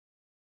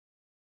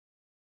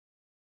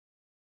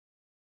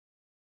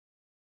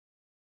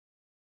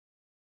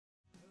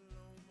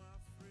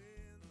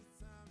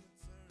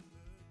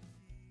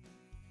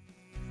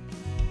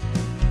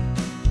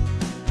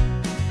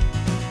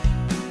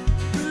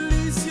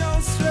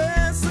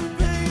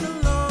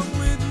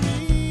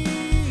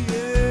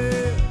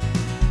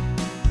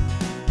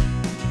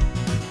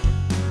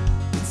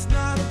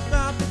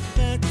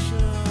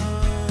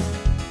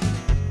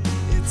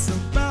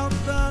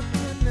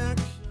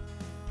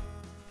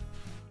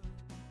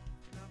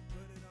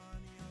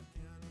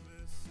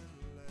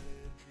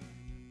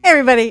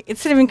everybody,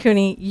 it's Cinnamon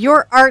Cooney,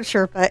 your art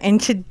Sherpa, and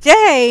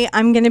today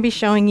I'm going to be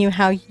showing you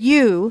how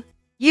you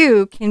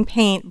can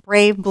paint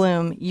Brave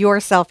Bloom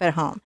yourself at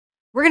home.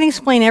 We're going to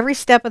explain every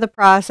step of the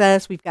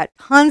process. We've got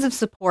tons of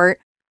support.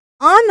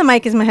 On the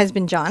mic is my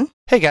husband, John.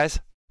 Hey,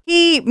 guys.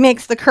 He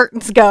makes the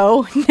curtains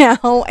go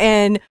now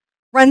and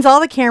runs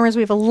all the cameras.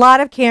 We have a lot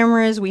of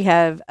cameras. We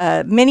have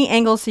many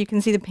angles so you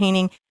can see the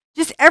painting.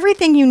 Just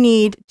everything you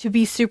need to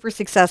be super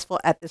successful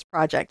at this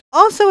project.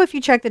 Also, if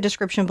you check the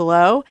description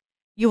below,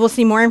 you will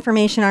see more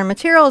information on our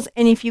materials.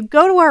 And if you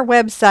go to our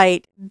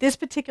website, this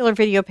particular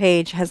video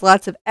page has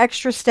lots of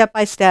extra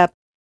step-by-step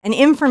and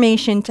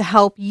information to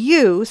help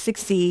you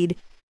succeed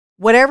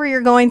whatever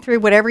you're going through,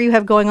 whatever you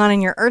have going on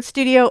in your art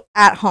studio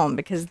at home,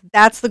 because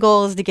that's the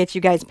goal, is to get you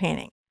guys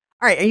painting.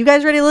 All right, are you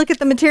guys ready to look at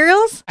the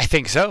materials? I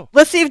think so.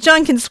 Let's see if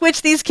John can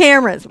switch these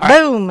cameras. All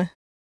Boom. Right.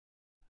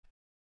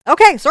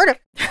 Okay, sort of.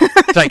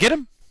 Did I get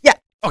him? Yeah.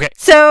 Okay.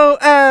 So,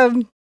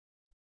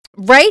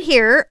 right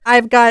here,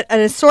 I've got an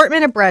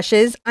assortment of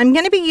brushes. I'm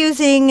going to be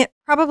using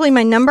probably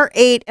my number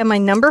 8 and my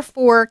number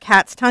 4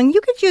 cat's tongue.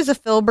 You could use a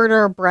filbert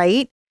or a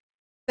bright,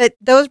 but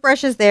those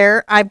brushes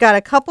there, I've got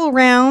a couple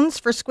rounds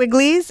for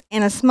squigglies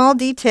and a small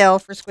detail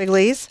for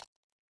squigglies.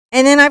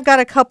 And then I've got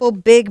a couple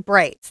big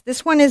brights.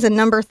 This one is a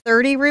number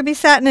 30 Ruby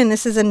Satin, and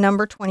this is a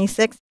number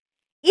 26.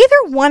 Either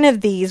one of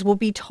these will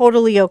be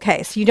totally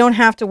okay, so you don't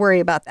have to worry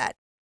about that.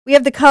 We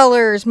have the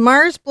colors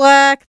Mars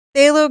Black,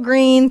 Phthalo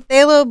Green,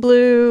 Phthalo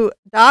Blue,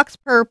 Docks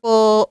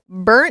Purple,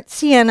 Burnt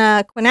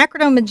Sienna,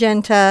 Quinacridone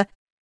Magenta,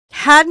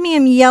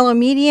 Cadmium Yellow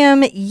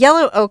Medium,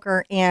 Yellow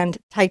Ochre, and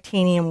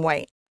Titanium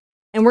White.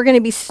 And we're going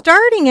to be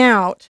starting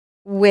out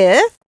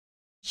with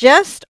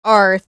just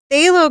our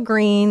Phthalo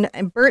Green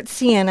and Burnt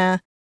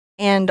Sienna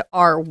and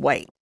our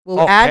white.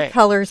 We'll add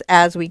colors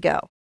as we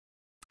go.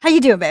 How you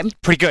doing, babe?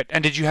 Pretty good.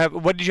 And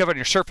what did you have on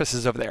your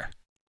surfaces over there?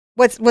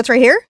 What's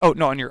right here? Oh,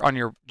 no, on your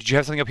did you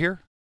have something up here?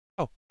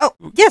 Oh,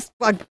 yes.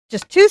 Well,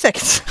 just 2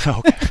 seconds.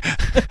 Okay.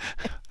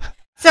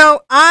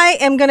 So I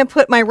am going to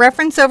put my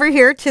reference over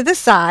here to the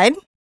side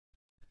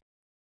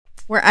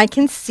where I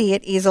can see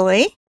it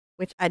easily,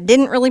 which I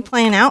didn't really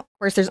plan out. Of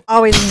course, there's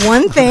always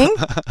one thing.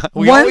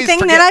 One thing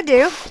that I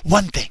do.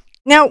 One thing.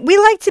 Now, we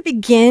like to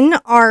begin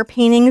our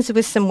paintings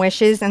with some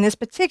wishes, and this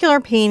particular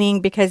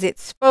painting, because it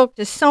spoke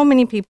to so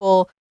many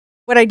people,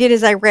 what I did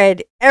is I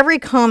read every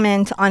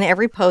comment on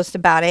every post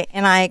about it,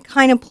 and I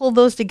kind of pulled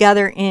those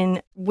together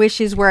in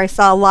wishes where I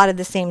saw a lot of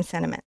the same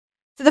sentiment.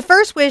 So the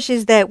first wish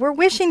is that we're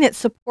wishing that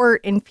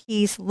support and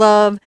peace,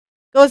 love,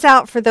 goes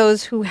out for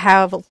those who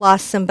have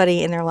lost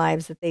somebody in their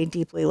lives that they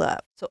deeply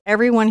love. So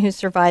everyone who's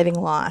surviving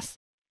loss.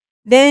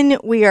 Then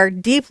we are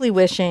deeply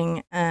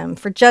wishing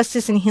for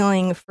justice and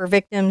healing for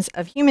victims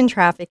of human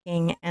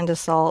trafficking and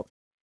assault.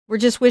 We're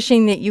just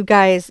wishing that you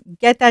guys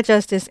get that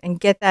justice and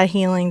get that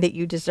healing that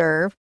you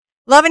deserve.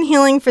 Love and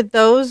healing for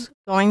those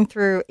going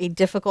through a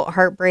difficult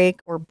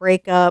heartbreak or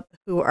breakup,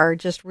 who are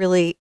just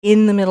really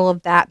in the middle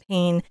of that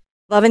pain.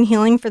 Love and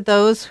healing for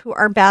those who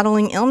are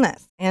battling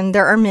illness. And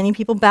there are many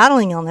people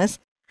battling illness.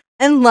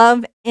 And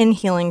love and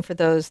healing for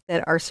those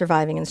that are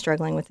surviving and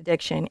struggling with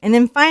addiction. And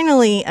then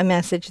finally, a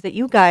message that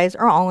you guys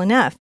are all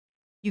enough.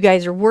 You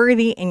guys are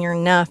worthy, and you're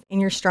enough, and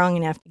you're strong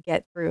enough to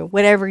get through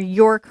whatever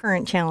your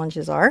current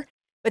challenges are.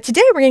 But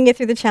today we're going to get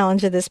through the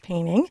challenge of this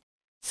painting.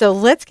 So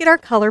let's get our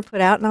color put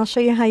out, and I'll show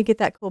you how you get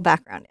that cool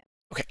background in.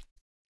 Okay.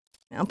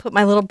 I'll put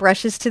my little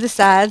brushes to the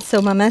side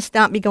so my mess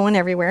don't be going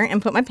everywhere,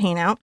 and put my paint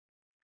out.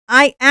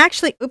 I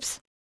actually, phthalo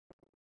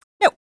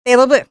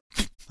blue.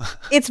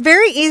 It's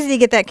very easy to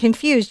get that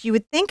confused. You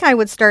would think I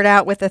would start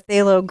out with a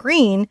phthalo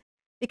green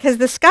because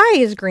the sky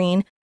is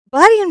green,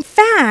 but in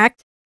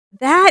fact,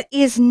 that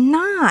is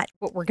not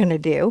what we're going to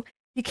do,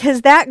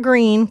 because that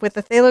green with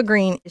the phthalo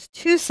green is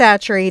too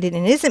saturated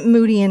and isn't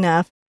moody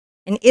enough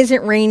and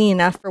isn't rainy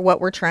enough for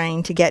what we're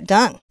trying to get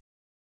done.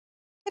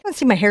 I don't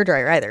see my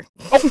hairdryer either.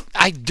 Oh,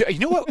 you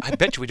know what? I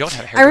bet you we don't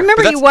have a hairdryer. I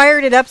remember you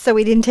wired it up so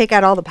we didn't take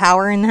out all the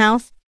power in the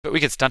house. But we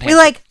get stunt We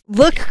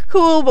look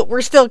cool, but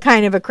we're still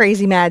kind of a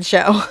crazy mad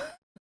show.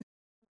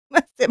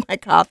 I sip my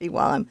coffee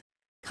while I'm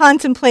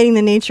contemplating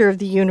the nature of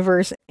the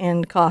universe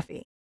and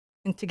coffee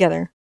and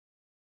together.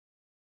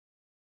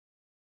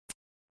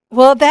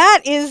 Well,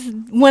 that is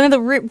one of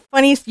the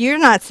funniest. You're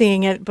not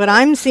seeing it, but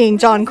I'm seeing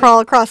John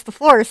crawl across the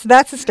floor, so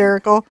that's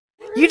hysterical.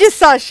 You just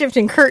saw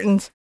shifting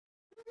curtains.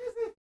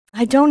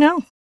 I don't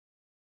know.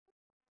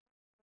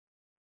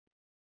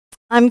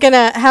 I'm going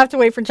to have to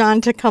wait for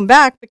John to come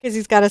back because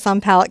he's got us on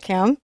palette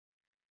cam.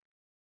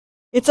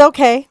 It's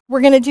okay.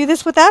 We're going to do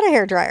this without a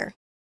hairdryer.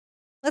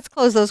 Let's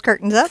close those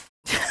curtains up.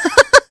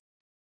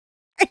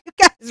 Are you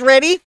guys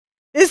ready?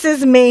 This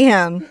is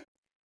mayhem.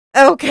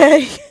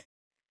 Okay.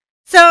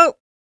 So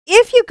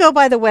if you go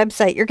by the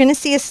website, you're going to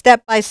see a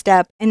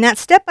step-by-step, and that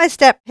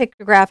step-by-step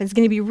pictograph is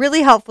going to be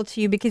really helpful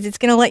to you because it's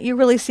going to let you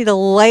really see the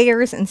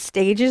layers and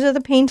stages of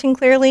the painting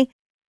clearly.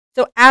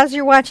 So as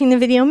you're watching the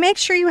video, make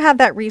sure you have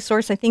that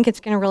resource. I think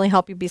it's going to really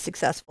help you be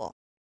successful.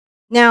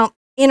 Now,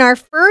 In our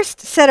first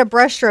set of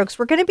brush strokes,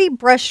 we're going to be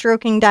brush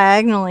stroking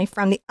diagonally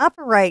from the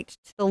upper right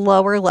to the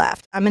lower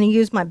left. I'm going to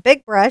use my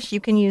big brush. You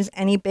can use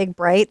any Big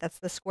Bright. That's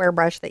the square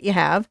brush that you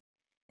have.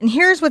 And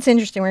here's what's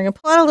interesting. We're going to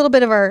pull out a little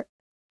bit of our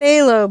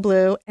phthalo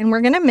blue, and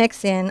we're going to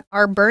mix in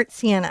our burnt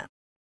sienna.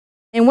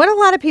 And what a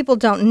lot of people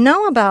don't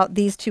know about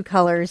these two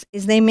colors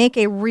is they make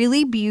a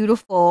really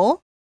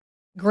beautiful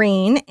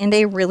green and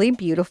a really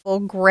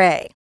beautiful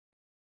gray.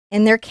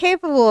 And they're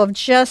capable of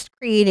just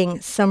creating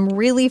some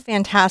really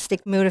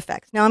fantastic mood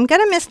effects. Now, I'm going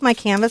to mist my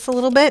canvas a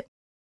little bit.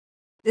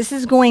 This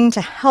is going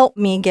to help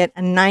me get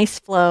a nice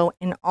flow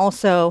and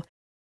also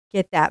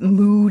get that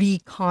moody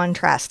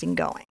contrasting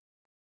going.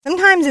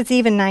 Sometimes it's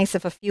even nice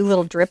if a few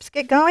little drips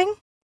get going,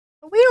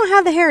 but we don't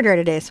have the hair dryer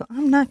today, so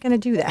I'm not going to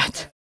do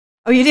that.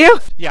 Oh, you do?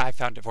 Yeah, I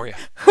found it for you.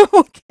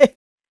 Okay.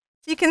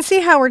 So you can see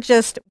how we're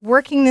just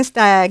working this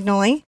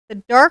diagonally. The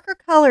darker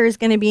color is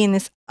going to be in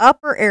this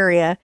upper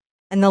area,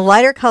 and the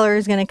lighter color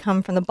is going to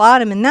come from the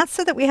bottom, and that's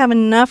so that we have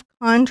enough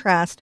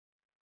contrast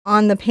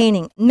on the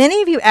painting.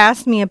 Many of you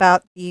asked me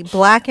about the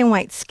black and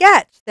white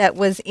sketch that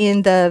was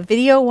in the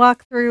video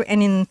walkthrough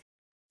and in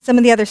some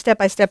of the other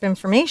step-by-step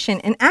information,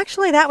 and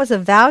actually that was a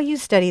value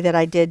study that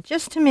I did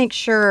just to make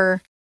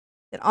sure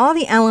that all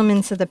the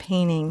elements of the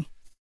painting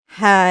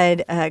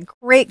had a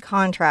great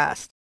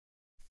contrast.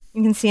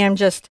 You can see I'm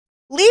just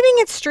leaving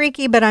it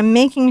streaky, but I'm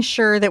making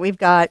sure that we've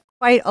got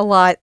quite a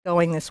lot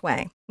going this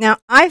way. Now,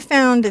 I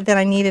found that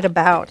I needed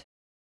about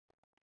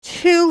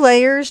 2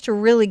 layers to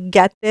really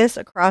get this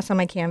across on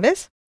my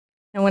canvas.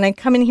 And when I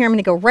come in here, I'm going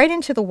to go right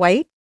into the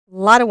white. A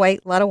lot of white,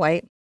 a lot of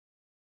white.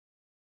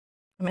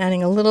 I'm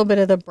adding a little bit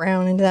of the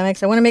brown into that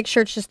mix. I want to make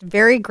sure it's just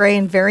very gray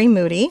and very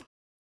moody.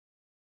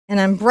 And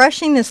I'm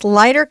brushing this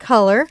lighter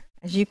color,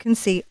 as you can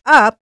see,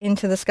 up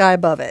into the sky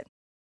above it.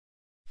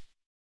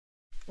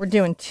 We're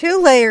doing 2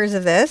 layers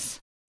of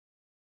this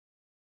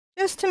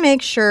just to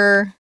make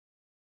sure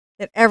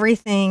that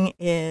everything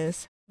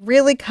is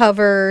really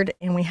covered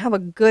and we have a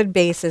good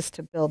basis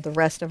to build the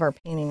rest of our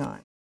painting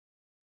on.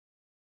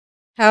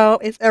 How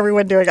is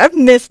everyone doing? I've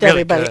missed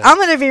Really everybody. good. I'm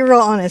going to be real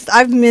honest.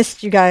 I've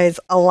missed you guys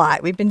a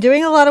lot. We've been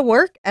doing a lot of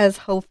work, as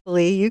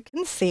hopefully you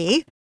can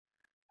see.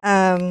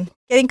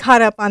 Getting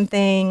caught up on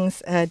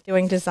things,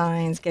 doing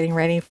designs, getting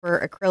ready for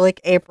Acrylic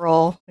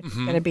April, which is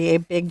going to be a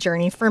big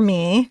journey for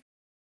me.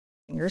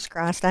 Fingers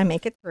crossed I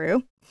make it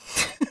through.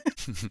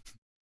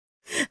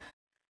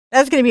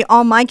 That's going to be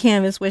all my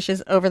canvas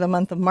wishes over the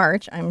month of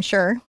March, I'm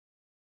sure.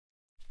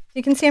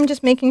 You can see I'm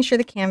just making sure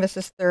the canvas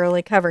is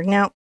thoroughly covered.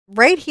 Now,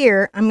 right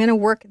here, I'm going to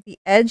work at the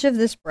edge of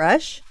this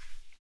brush.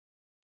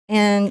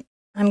 And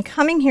I'm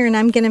coming here and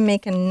I'm going to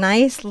make a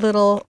nice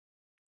little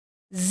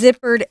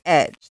zippered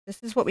edge.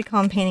 This is what we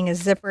call in painting a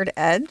zippered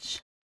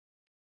edge.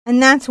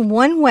 And that's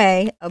one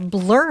way of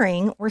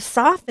blurring or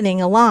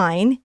softening a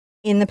line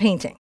in the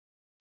painting.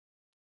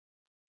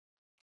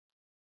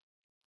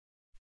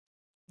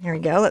 Here we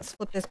go. Let's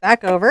flip this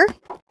back over.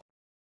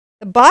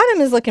 The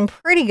bottom is looking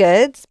pretty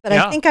good, but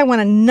I think I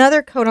want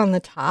another coat on the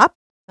top.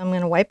 So I'm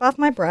going to wipe off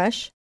my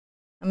brush.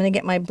 I'm going to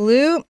get my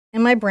blue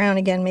and my brown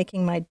again,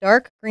 making my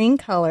dark green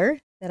color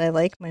that I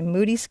like, my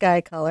moody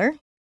sky color.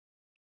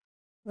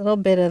 A little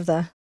bit of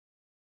the,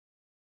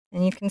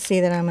 and you can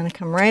see that I'm going to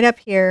come right up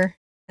here,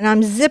 and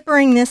I'm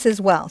zippering this as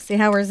well. See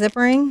how we're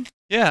zippering?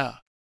 Yeah.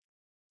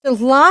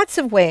 There's lots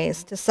of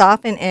ways to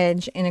soften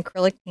edge in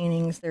acrylic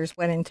paintings. There's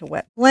wet into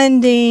wet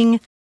blending.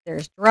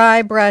 There's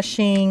dry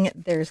brushing,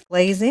 there's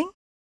glazing,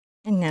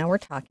 and now we're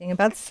talking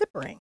about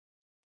zippering.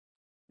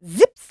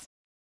 Zips.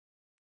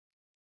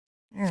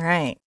 All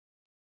right.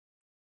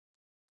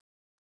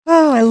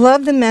 Oh, I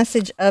love the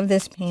message of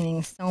this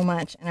painting so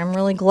much, and I'm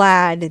really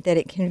glad that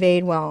it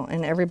conveyed well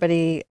and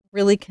everybody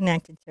really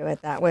connected to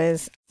it. That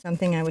was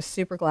something I was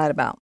super glad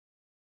about.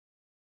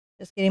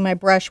 Just getting my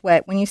brush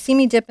wet. When you see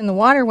me dip in the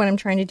water, what I'm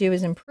trying to do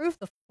is improve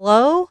the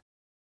flow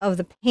of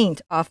the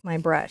paint off my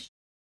brush.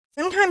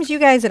 Sometimes you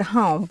guys at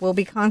home will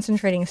be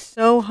concentrating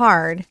so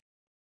hard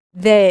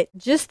that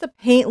just the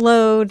paint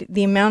load,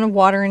 the amount of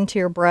water into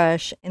your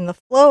brush, and the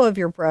flow of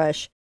your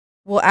brush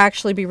will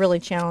actually be really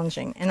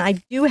challenging. And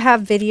I do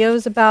have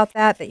videos about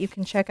that you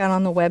can check out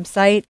on the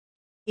website.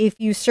 If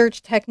you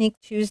search Technique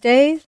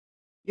Tuesdays,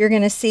 you're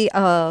going to see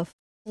a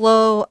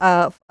flow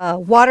of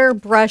water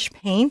brush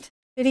paint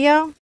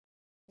video.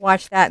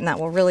 Watch that, and that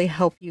will really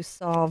help you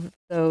solve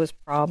those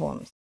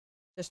problems.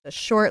 Just a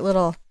short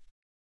little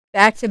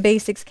back to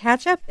basics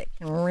catch up that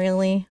can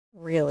really,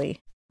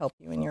 really help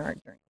you in your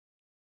art journey.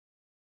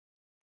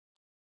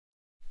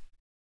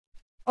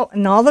 Oh,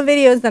 and all the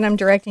videos that I'm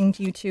directing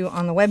you to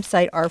on the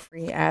website are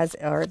free, as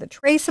are the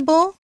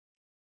traceable,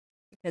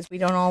 because we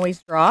don't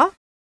always draw,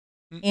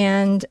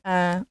 and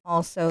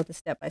also the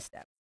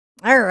step-by-step.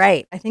 All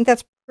right, I think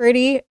that's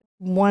pretty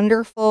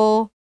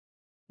wonderful,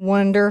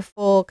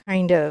 wonderful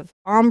kind of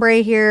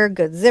ombre here,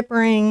 good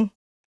zippering.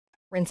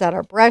 Rinse out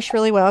our brush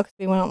really well because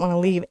we don't want to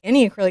leave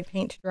any acrylic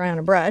paint to dry on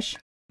a brush.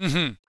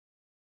 And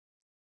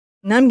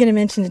I'm going to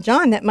mention to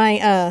John that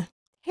my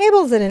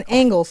table's at an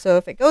angle, so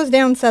if it goes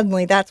down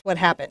suddenly, that's what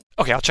happened.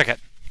 Okay, I'll check it.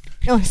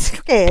 Oh, it's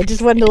okay. I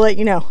just wanted to let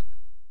you know.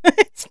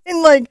 It's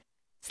been like,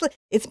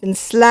 it's been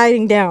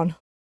sliding down.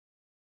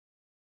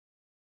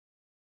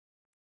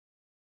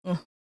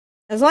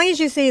 As long as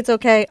you see it's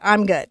okay,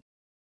 I'm good.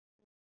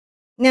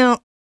 Now,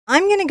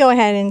 I'm going to go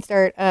ahead and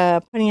start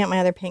putting out my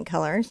other paint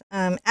colors.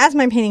 As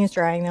my painting is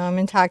drying, though, I'm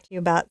going to talk to you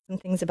about some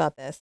things about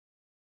this.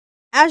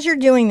 As you're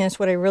doing this,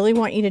 what I really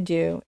want you to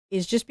do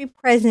is just be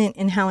present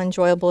in how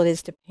enjoyable it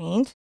is to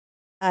paint.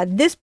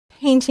 This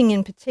painting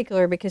in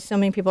particular, because so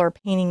many people are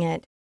painting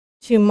it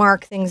to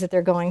mark things that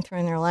they're going through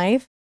in their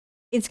life,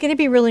 it's going to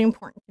be really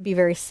important to be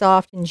very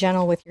soft and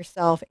gentle with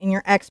yourself and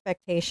your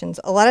expectations.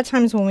 A lot of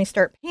times when we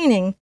start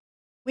painting,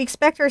 we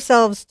expect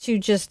ourselves to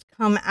just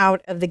come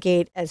out of the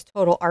gate as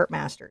total art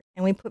masters.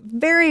 And we put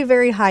very,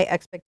 very high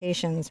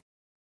expectations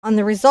on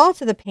the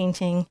results of the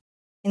painting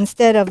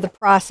instead of the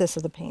process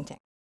of the painting.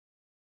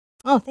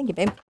 Oh, thank you,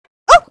 babe.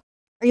 Oh,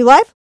 are you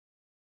live?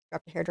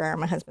 Dropped a hairdryer on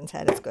my husband's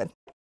head. It's good.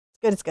 It's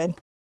good. It's good.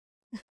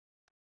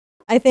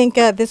 I think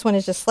this one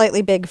is just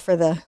slightly big for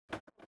the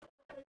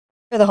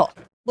hole.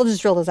 We'll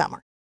just drill those out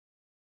more.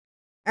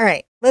 All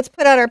right, let's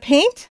put out our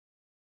paint.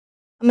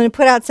 I'm going to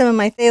put out some of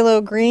my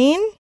phthalo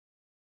green.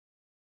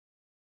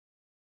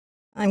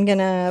 I'm going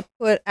to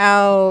put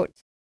out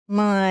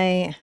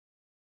my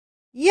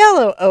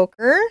yellow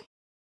ochre.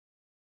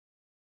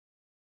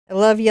 I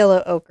love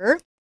yellow ochre.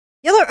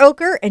 Yellow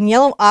ochre and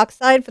yellow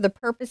oxide, for the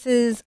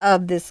purposes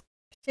of this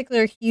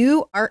particular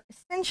hue, are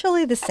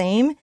essentially the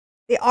same.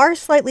 They are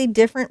slightly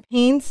different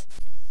paints,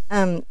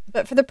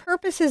 but for the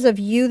purposes of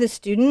you, the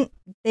student,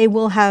 they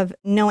will have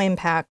no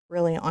impact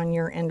really on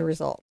your end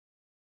result.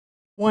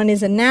 One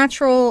is a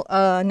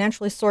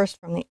naturally sourced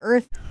from the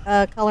earth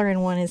color,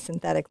 and one is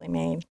synthetically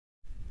made.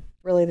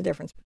 Really the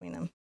difference between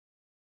them.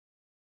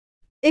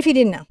 If you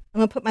didn't know, I'm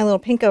going to put my little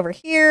pink over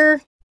here.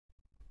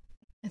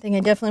 I think I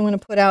definitely want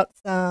to put out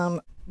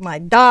my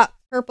dock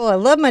purple. I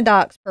love my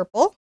docks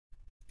purple.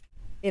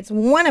 It's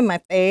one of my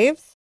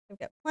faves. I've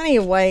got plenty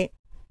of white.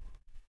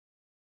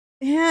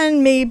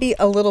 And maybe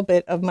a little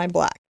bit of my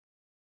black.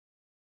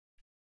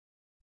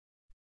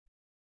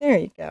 There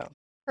you go.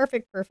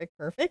 Perfect, perfect,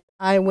 perfect.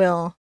 I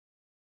will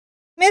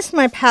mist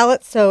my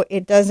palette so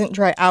it doesn't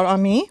dry out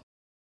on me.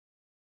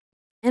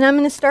 And I'm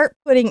going to start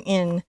putting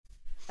in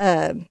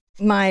the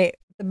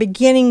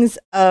beginnings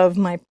of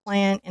my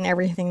plant and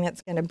everything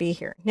that's going to be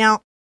here.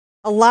 Now,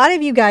 a lot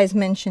of you guys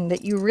mentioned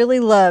that you really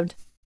loved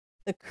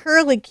the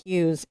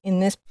curlicues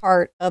in this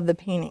part of the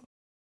painting.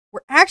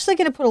 We're actually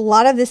going to put a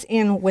lot of this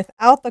in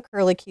without the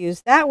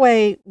curlicues. That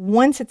way,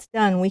 once it's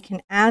done, we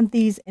can add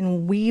these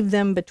and weave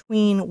them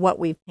between what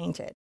we've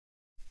painted.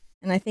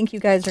 And I think you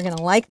guys are going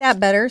to like that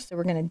better, so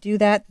we're going to do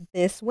that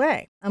this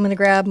way. I'm going to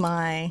grab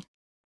my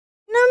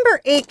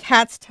number 8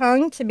 cat's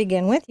tongue to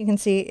begin with. You can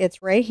see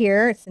it's right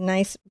here. It's a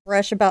nice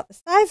brush about the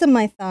size of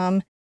my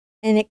thumb,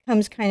 and it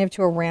comes kind of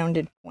to a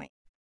rounded point.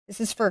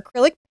 This is for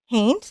acrylic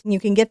paint, and you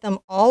can get them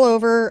all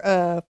over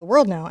the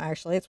world now,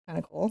 actually. It's kind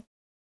of cool.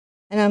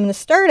 And I'm going to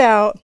start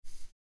out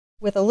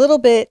with a little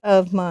bit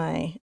of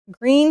my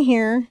green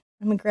here.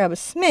 I'm going to grab a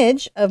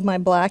smidge of my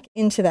black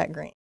into that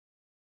green.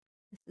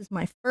 This is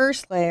my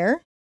first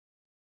layer.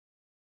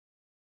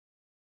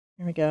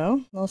 There we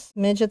go. A little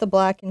smidge of the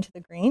black into the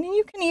green. And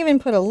you can even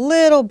put a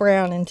little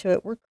brown into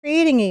it. We're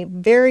creating a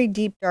very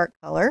deep dark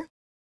color.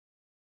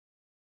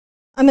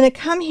 I'm going to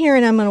come here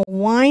and I'm going to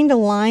wind a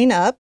line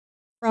up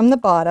from the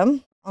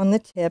bottom on the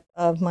tip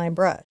of my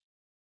brush.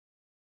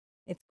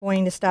 It's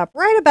going to stop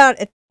right about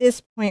at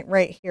this point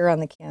right here on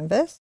the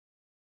canvas.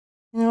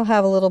 And it'll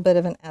have a little bit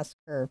of an S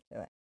curve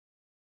to it.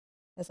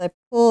 As I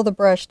pull the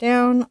brush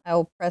down, I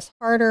will press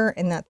harder,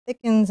 and that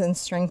thickens and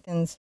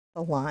strengthens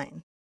the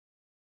line.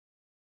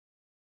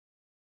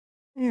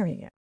 There we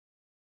go.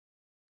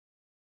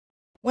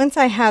 Once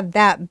I have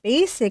that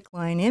basic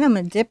line in, I'm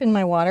going to dip in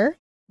my water,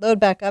 load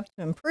back up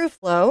to improve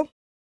flow,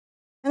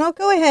 and I'll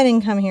go ahead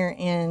and come here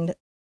and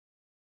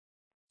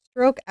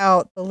stroke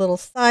out the little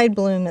side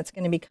bloom that's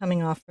going to be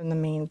coming off from the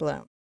main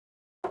bloom.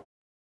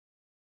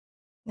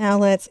 Now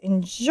let's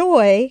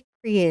enjoy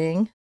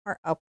creating our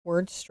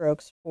upward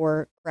strokes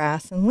for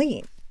grass and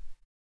leaves.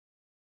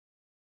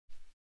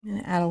 I'm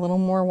going to add a little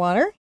more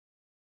water.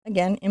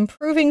 Again,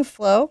 improving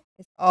flow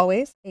is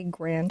always a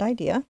grand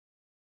idea.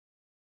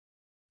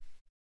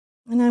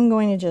 And I'm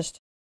going to just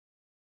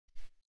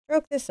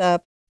stroke this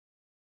up.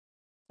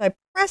 So I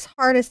press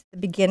hardest at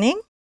the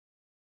beginning,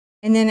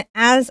 and then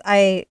as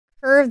I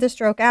curve the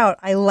stroke out,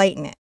 I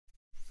lighten it.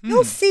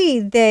 You'll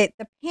see that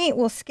the paint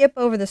will skip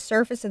over the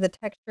surface of the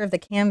texture of the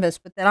canvas,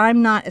 but that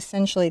I'm not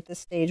essentially at this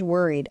stage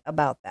worried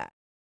about that.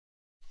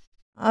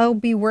 I'll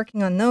be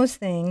working on those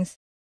things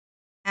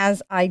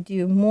as I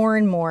do more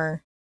and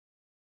more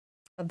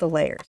of the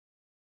layers.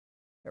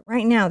 But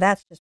right now,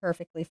 that's just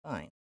perfectly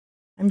fine.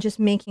 I'm just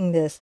making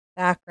this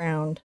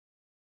background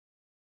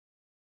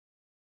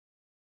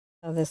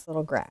of this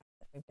little graph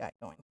that we've got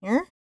going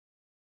here.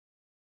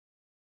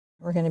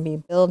 We're going to be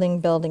building,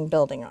 building,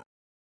 building on.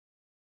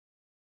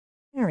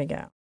 There we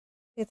go.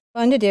 It's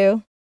fun to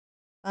do.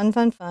 Fun,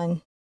 fun,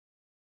 fun.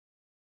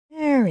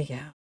 There we go.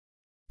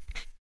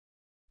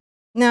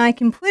 Now I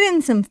can put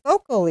in some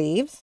focal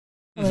leaves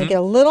I'm going to get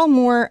a little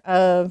more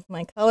of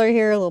my color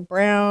here, a little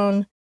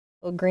brown,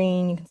 a little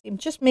green. You can see I'm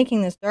just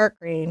making this dark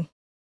green.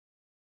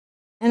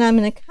 And I'm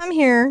going to come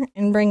here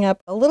and bring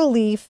up a little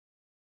leaf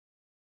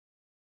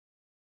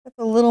that's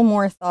a little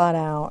more thought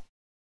out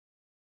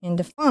and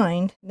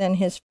defined than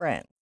his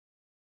friend.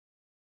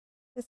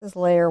 This is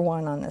layer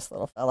 1 on this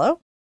little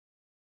fellow.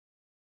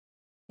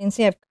 You can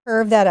see I've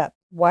curved that up,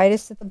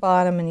 widest at the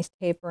bottom, and he's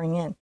tapering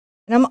in.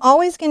 And I'm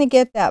always going to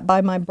get that by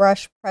my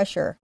brush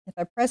pressure. If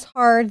I press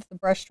hard, the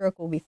brush stroke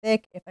will be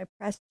thick. If I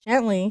press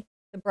gently,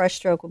 the brush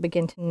stroke will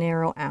begin to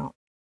narrow out.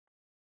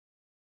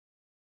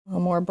 A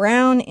little more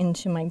brown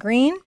into my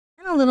green,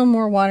 and a little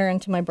more water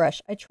into my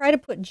brush. I try to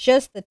put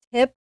just the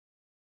tip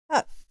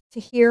up to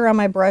here on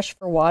my brush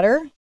for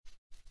water.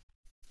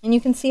 And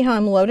you can see how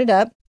I'm loaded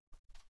up.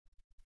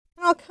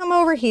 And I'll come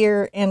over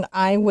here and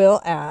I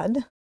will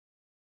add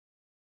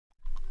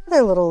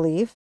another little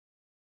leaf.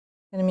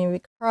 I'm going to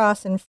maybe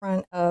cross in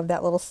front of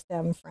that little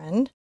stem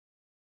friend,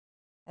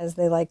 as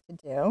they like to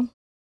do.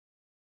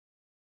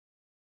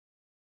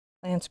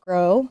 Plants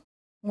grow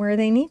where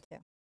they need to,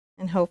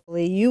 and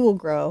hopefully you will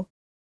grow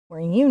where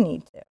you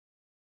need to.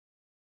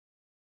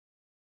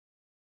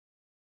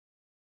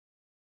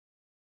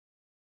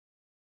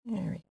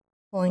 There we go.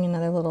 Pulling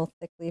another little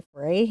thick leaf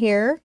right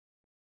here.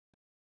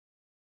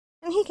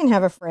 And he can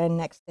have a friend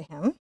next to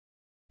him.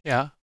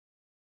 Yeah.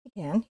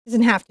 He can. He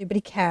doesn't have to, but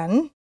he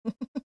can.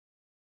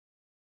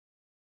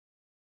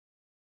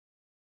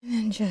 And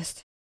then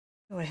just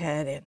go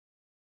ahead and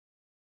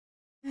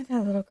add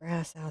that little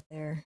grass out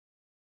there.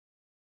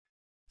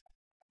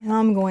 And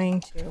I'm going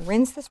to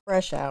rinse this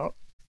brush out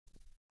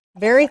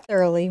very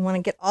thoroughly. You want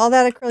to get all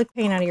that acrylic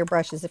paint out of your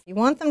brushes. If you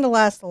want them to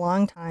last a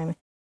long time,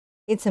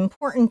 it's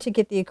important to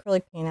get the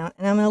acrylic paint out.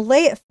 And I'm going to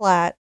lay it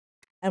flat.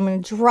 I'm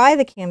going to dry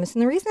the canvas.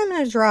 And the reason I'm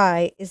going to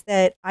dry is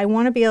that I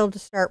want to be able to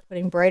start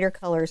putting brighter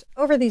colors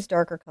over these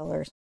darker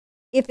colors.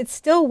 If it's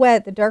still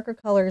wet, the darker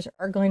colors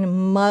are going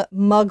to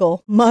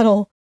muddle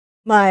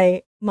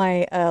my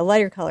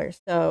lighter colors.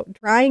 So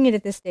drying it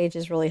at this stage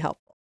is really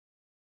helpful.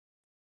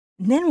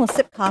 And then we'll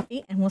sip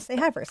coffee and we'll say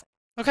hi for a second.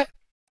 Okay.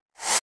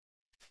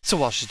 So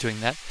while she's doing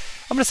that,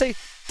 I'm going to say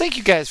thank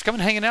you guys for coming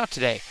and hanging out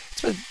today.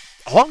 It's been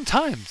a long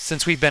time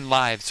since we've been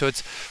live, so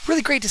it's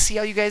really great to see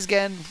all you guys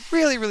again.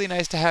 Really, really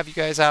nice to have you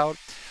guys out.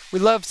 We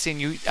love seeing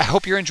you. I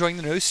hope you're enjoying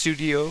the new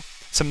studio,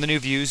 some of the new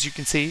views you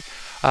can see.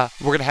 We're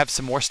going to have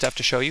some more stuff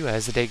to show you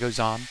as the day goes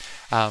on.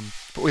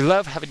 But we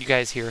love having you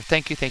guys here.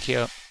 Thank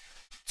you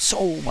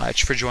so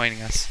much for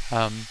joining us.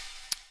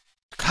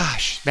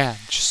 Gosh, man,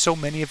 just so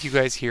many of you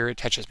guys here, it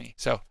touches me.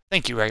 So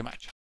thank you very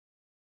much.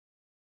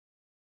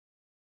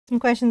 Some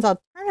questions.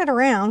 I'll turn it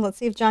around. Let's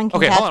see if John can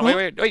Okay, catch hold on. me.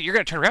 Wait. You're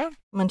going to turn around?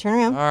 I'm going to turn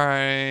around. All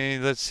right.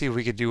 Let's see if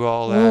we could do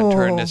all that and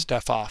turn this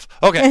stuff off.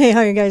 Okay. Hey, how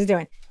are you guys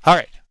doing? All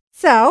right.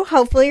 So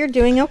hopefully you're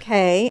doing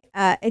okay.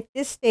 At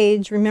this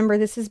stage, remember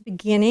this is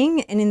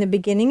beginning. And in the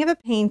beginning of a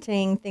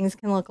painting, things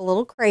can look a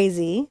little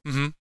crazy.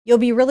 Mm-hmm. You'll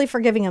be really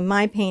forgiving of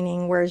my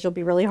painting, whereas you'll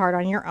be really hard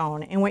on your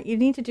own. And what you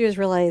need to do is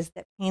realize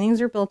that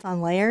paintings are built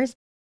on layers.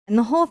 And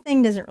the whole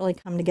thing doesn't really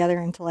come together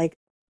until like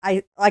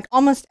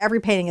almost every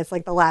painting, it's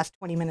like the last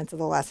 20 minutes of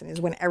the lesson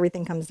is when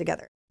everything comes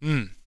together.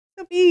 So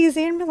be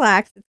easy and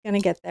relaxed. It's going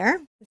to get there.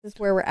 This is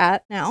where we're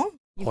at now.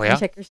 You can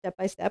take your step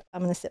by step.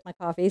 I'm going to sip my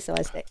coffee so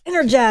I stay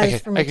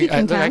energized for my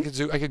teaching time.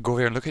 I could go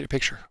over here and look at your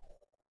picture.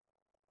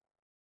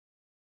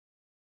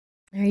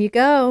 There you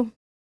go.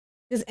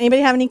 Does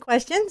anybody have any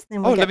questions?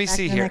 Then we'll let me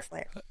see here. Next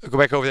layer. Go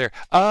back over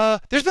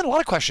there. There's been a lot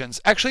of questions.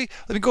 Actually,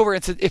 let me go over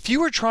and say, if you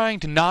were trying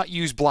to not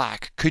use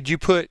black, could you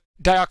put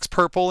Diox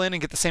purple in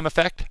and get the same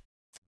effect?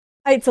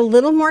 It's a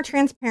little more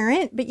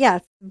transparent, but yeah,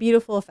 it's a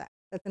beautiful effect.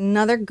 That's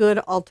another good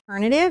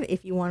alternative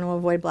if you want to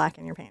avoid black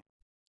in your paint.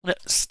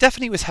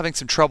 Stephanie was having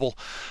some trouble.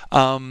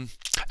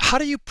 How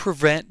do you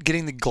prevent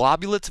getting the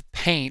globulates of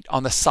paint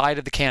on the side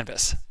of the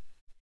canvas?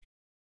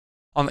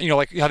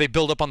 Like how they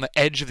build up on the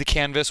edge of the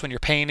canvas when you're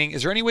painting.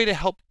 Is there any way to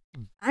help?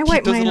 I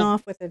wipe mine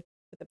off with a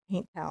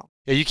paint towel.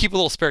 Yeah, you keep a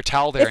little spare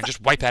towel there and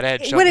just wipe that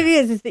edge. What it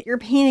is that you're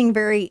painting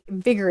very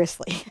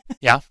vigorously.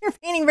 Yeah. You're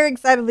painting very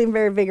excitedly and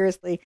very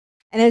vigorously.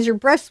 And as your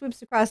brush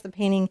sweeps across the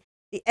painting,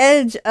 the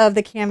edge of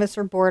the canvas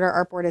or board or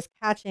artboard is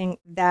catching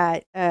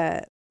that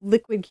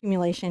liquid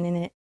accumulation in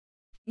it.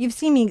 You've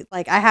seen me,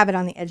 like, I have it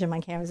on the edge of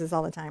my canvases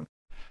all the time.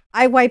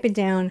 I wipe it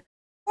down.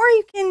 Or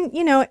you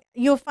can,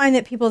 you'll find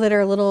that people that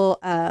are a little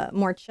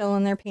more chill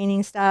in their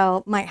painting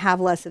style might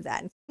have less of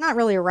that. It's not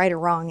really a right or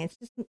wrong. It's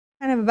just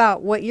kind of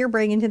about what you're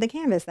bringing to the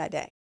canvas that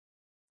day.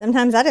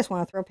 Sometimes I just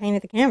want to throw paint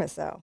at the canvas,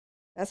 so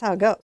that's how it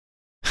goes.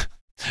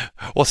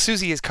 Well,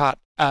 Susie has caught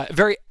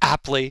very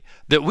aptly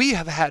that we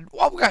have had,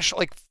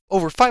 like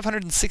over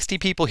 560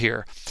 people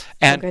here.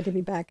 And so good to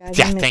be back, guys.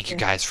 Yeah, thank you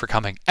guys for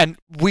coming. And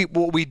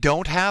what we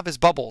don't have is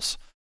bubbles.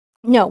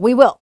 No, we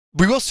will.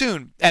 We will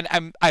soon. And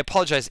I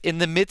apologize. In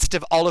the midst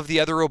of all of the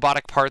other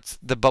robotic parts,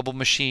 the bubble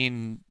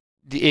machine,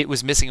 it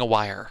was missing a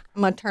wire.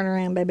 I'm going to turn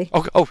around, baby.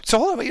 Okay. Oh, so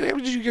hold on.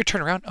 You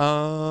turn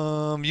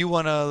around. You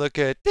want to look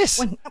at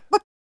this?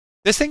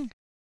 This thing?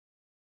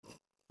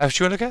 That's what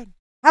you want to look at?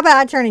 How about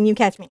I turn and you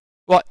catch me?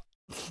 What?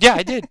 Yeah,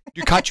 I did.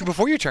 You caught you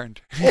before you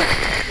turned.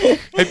 I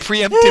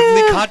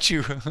preemptively caught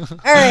you.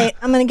 All right,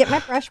 I'm going to get my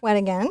brush wet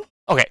again.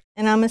 Okay.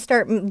 And I'm going to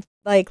start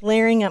like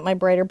layering up my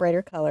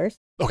brighter colors.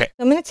 Okay. So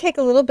I'm going to take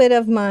a little bit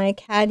of my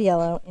cad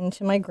yellow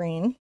into my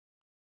green.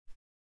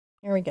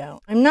 Here we go.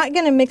 I'm not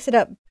going to mix it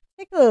up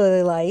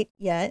particularly light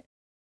yet,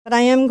 but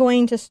I am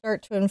going to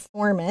start to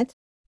inform it.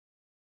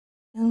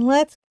 And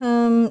let's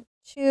come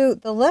to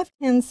the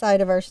left-hand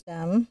side of our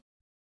stem.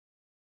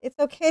 It's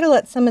okay to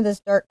let some of this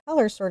dark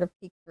color sort of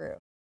peek through.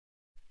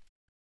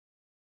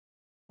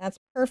 That's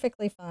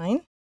perfectly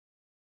fine.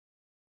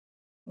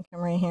 You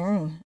come right here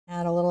and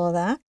add a little of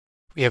that.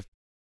 We have.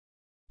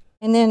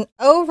 And then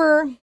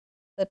over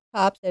the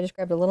tops, I just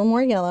grabbed a little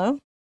more yellow.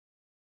 I'm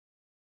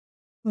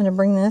going to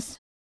bring this,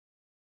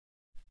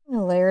 I'm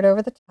going to layer it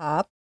over the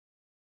top,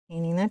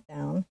 painting that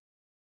down.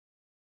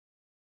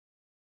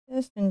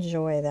 Just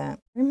enjoy that.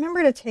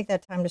 Remember to take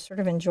that time to sort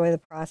of enjoy the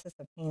process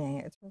of painting.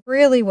 It's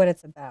really what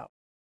it's about.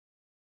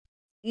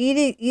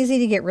 Easy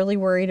to get really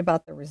worried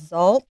about the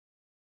result,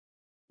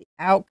 the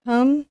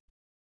outcome,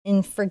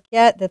 and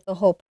forget that the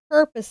whole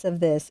purpose of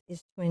this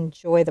is to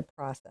enjoy the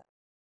process.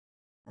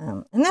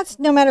 And that's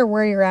no matter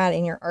where you're at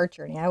in your art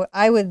journey.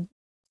 I would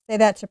say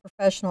that to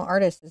professional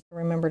artists, is to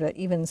remember to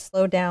even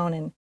slow down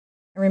and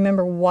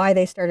remember why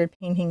they started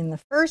painting in the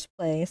first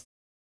place,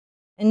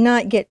 and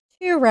not get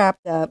too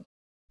wrapped up,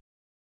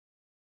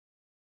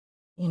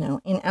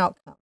 in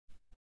outcome.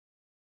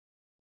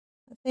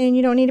 I'm saying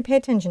you don't need to pay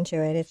attention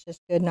to it. It's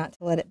just good not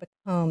to let it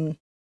become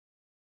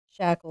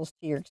shackles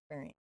to your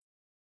experience.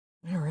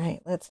 All right,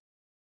 let's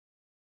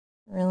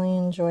really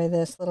enjoy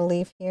this little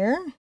leaf here.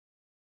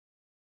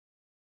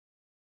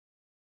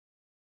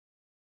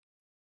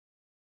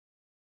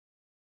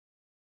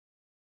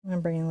 I'm going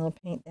to bring a little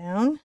paint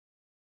down.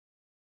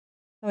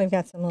 So we've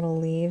got some little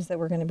leaves that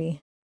we're going to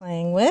be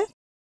playing with.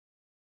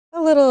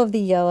 A little of the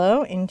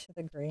yellow into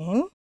the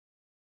green.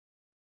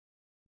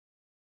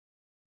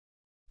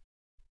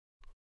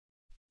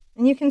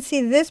 And you can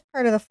see this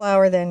part of the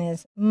flower then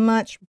is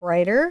much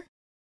brighter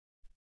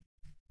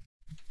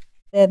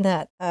than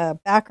that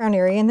background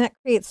area, and that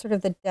creates sort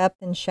of the depth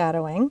and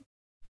shadowing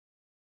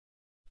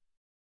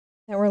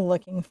that we're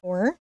looking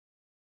for.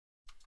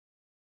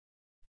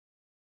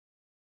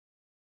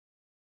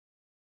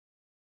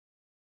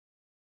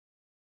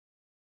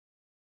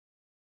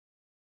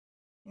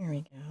 There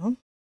we go.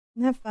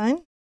 Isn't that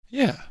fun?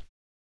 Yeah.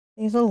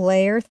 These will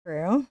layer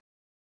through.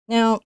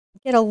 Now,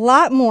 get a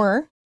lot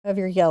more of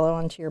your yellow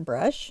onto your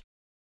brush.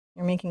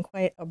 You're making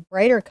quite a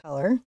brighter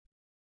color.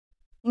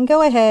 And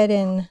go ahead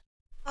and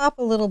pop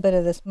a little bit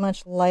of this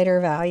much lighter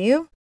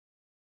value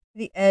to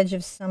the edge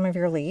of some of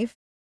your leaf.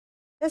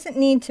 Doesn't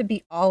need to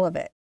be all of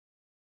it.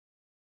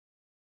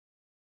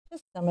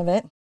 Just some of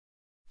it.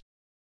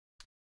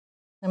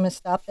 I'm going to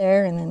stop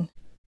there and then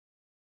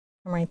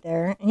come right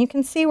there. And you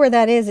can see where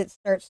that is. It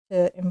starts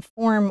to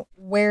inform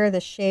where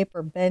the shape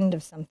or bend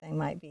of something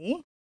might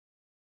be,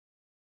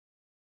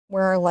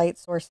 where our light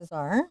sources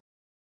are.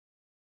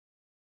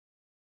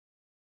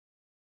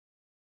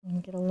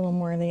 And get a little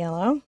more of the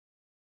yellow.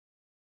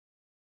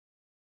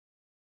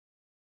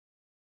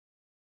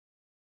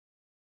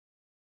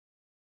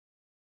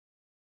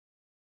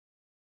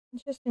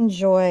 And just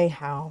enjoy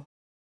how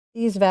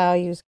these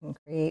values can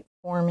create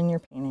form in your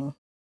painting.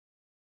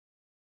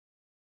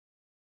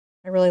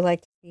 I really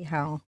like to see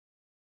how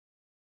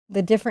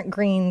the different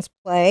greens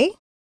play.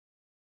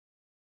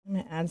 I'm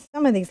going to add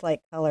some of these light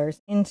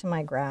colors into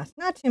my grass.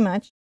 Not too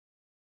much,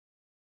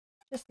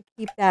 just to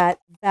keep that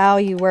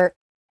value where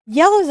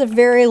yellow is a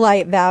very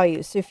light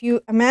value. So if you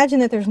imagine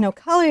that there's no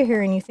color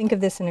here and you think of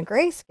this in a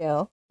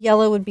grayscale,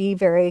 yellow would be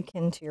very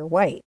akin to your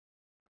white.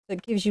 So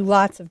it gives you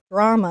lots of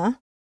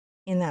drama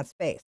in that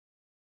space.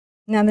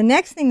 Now the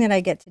next thing that I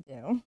get to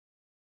do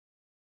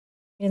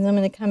is I'm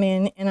going to come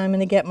in and I'm going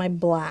to get my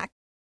black.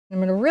 I'm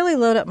going to really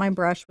load up my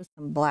brush with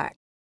some black.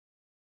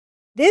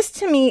 This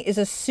to me is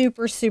a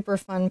super, super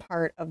fun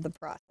part of the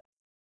process.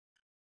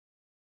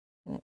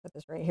 I'm going to put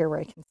this right here where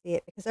I can see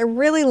it, because I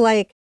really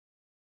like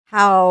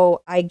how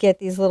I get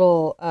these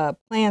little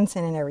plants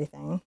in and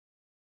everything.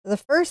 So the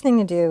first thing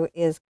to do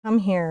is come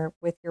here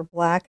with your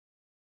black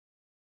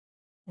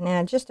and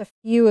add just a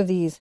few of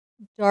these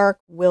dark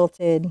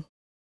wilted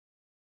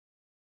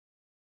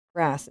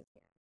grasses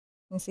here.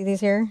 Can you see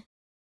these here?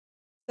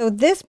 So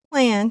this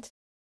plant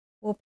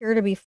will appear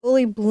to be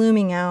fully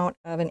blooming out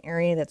of an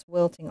area that's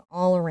wilting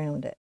all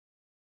around it.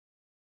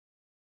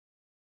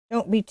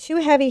 Don't be too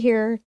heavy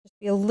here, just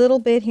be a little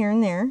bit here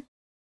and there,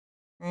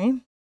 right?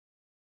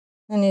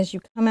 And as you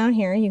come out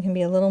here, you can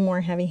be a little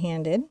more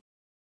heavy-handed.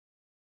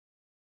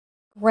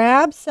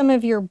 Grab some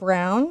of your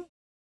brown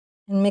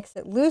and mix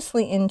it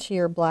loosely into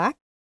your black.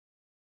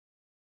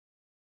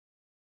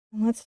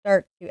 And let's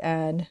start to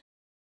add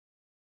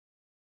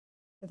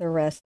to the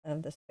rest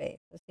of the space.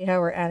 So see how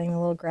we're adding the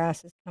little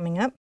grasses coming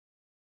up?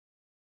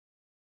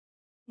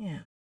 Yeah,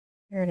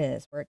 there it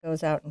is, where it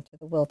goes out into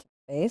the wilted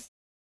space.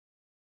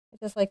 I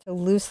just like to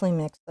loosely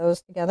mix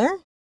those together.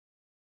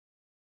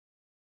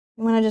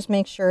 You want to just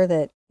make sure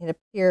that it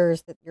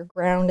appears that your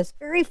ground is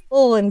very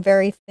full and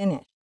very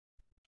finished.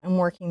 I'm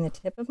working the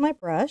tip of my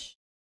brush.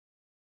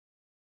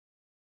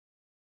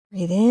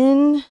 Breathe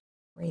in,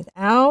 breathe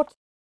out.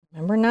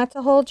 Remember not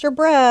to hold your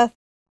breath.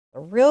 It's a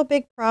real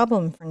big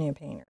problem for new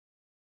painters.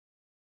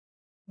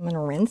 I'm going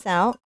to rinse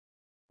out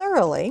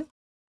thoroughly.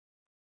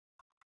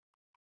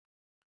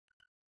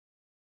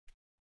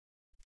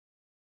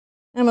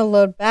 I'm going to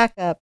load back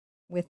up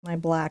with my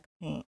black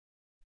paint.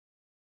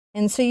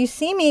 And so you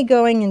see me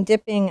going and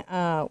dipping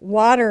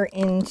water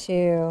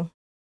into,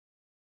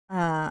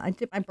 I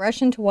dip my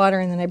brush into water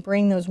and then I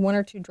bring those 1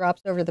 or 2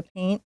 drops over the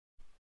paint.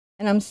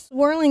 And I'm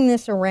swirling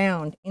this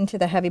around into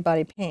the heavy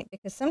body paint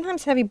because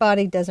sometimes heavy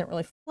body doesn't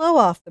really flow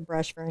off the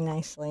brush very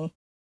nicely.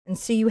 And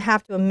so you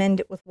have to amend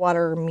it with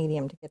water or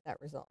medium to get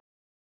that result.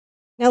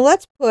 Now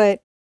let's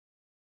put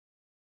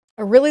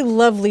a really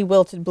lovely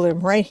wilted bloom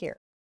right here.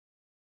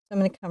 So I'm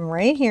going to come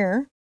right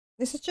here.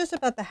 This is just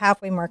about the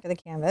halfway mark of the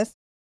canvas.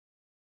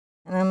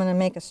 And I'm going to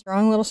make a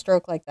strong little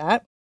stroke like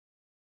that.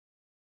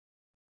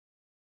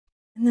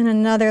 And then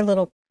another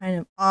little kind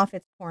of off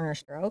its corner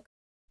stroke.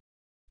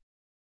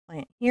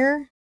 Plant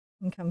here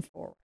and come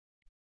forward.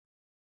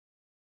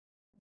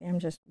 Okay, I'm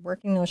just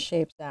working those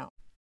shapes out.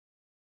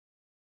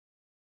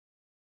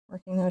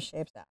 Working those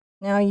shapes out.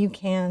 Now you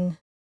can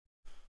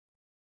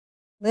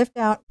lift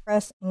out,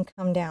 press, and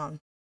come down.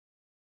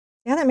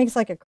 See how that makes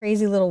like a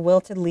crazy little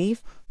wilted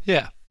leaf?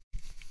 Yeah.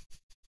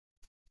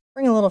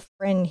 Bring a little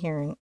friend here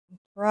and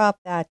drop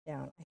that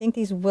down. I think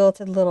these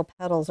wilted little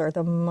petals are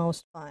the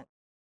most fun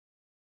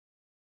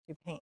to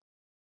paint.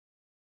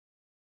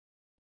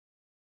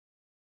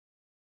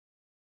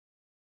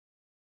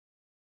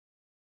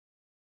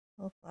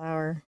 Little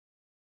flower.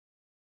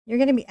 You're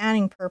going to be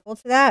adding purple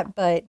to that,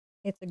 but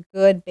it's a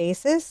good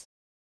basis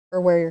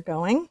for where you're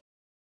going.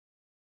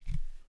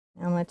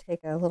 Now I'm going to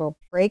take a little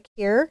break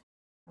here,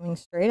 coming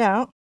straight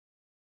out.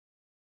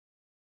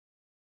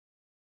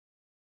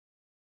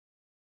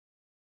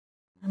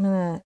 I'm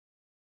going to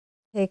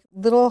take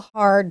little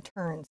hard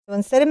turns. So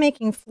instead of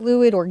making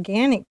fluid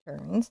organic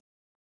turns,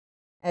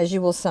 as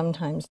you will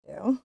sometimes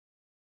do,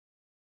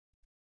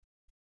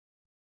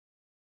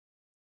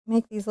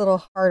 make these little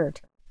harder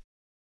turns.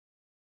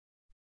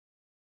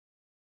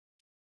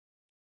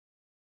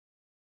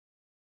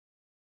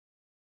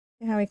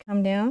 See how we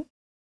come down?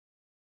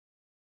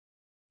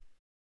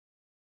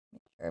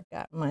 Make sure I've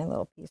got my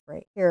little piece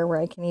right here where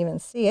I can even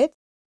see it.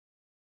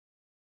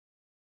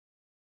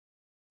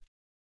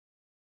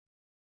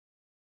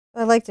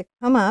 So I like to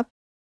come up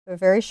to a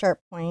very sharp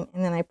point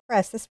and then I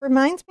press. This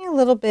reminds me a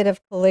little bit of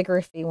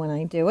calligraphy when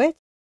I do it.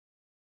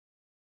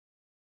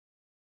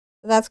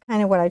 So that's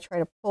kind of what I try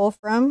to pull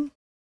from,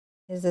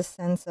 is this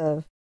sense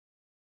of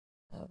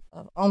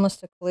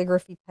almost a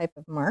calligraphy type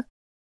of mark.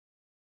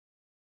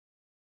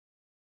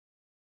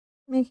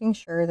 Making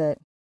sure that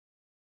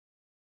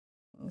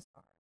things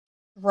are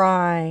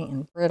dry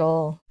and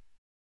brittle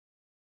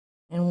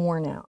and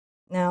worn out.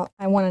 Now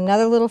I want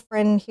another little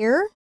friend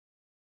here,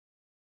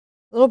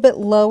 a little bit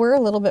lower, a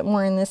little bit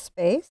more in this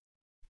space.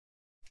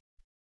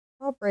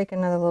 I'll break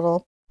another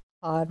little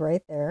pod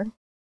right there.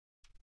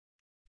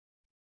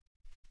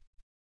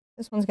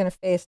 This one's going to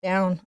face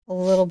down a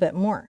little bit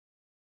more.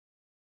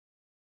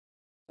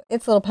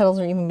 Its little petals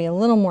are even be a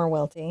little more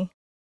wilty.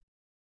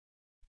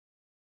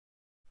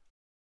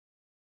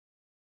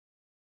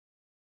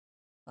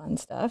 Fun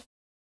stuff.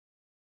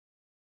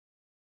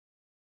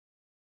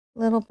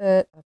 Little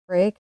bit of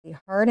break, the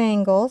hard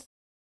angles.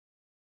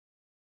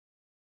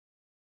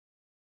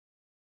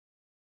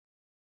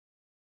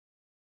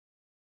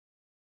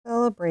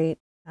 Celebrate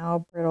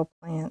how brittle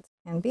plants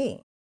can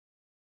be.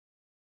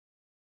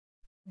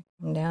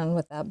 Come down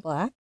with that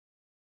black.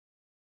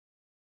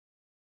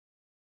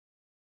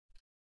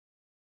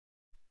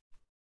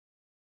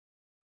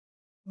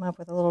 Come up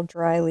with a little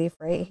dry leaf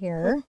right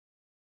here.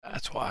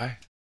 That's why.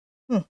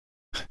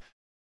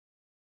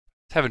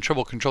 It's having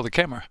trouble control the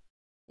camera.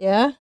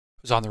 Yeah? It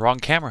was on the wrong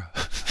camera.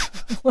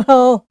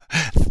 Well,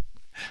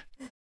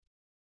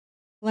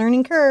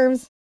 learning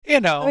curves.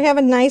 You know. So we have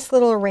a nice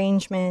little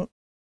arrangement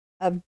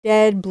of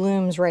dead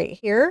blooms right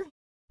here.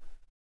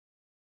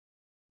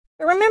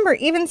 But remember,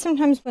 even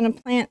sometimes when a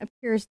plant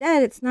appears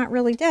dead, it's not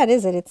really dead,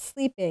 is it? It's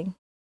sleeping.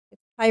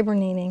 It's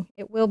hibernating.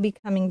 It will be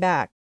coming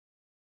back.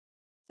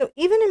 So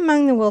even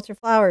among the wilted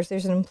flowers,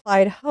 there's an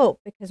implied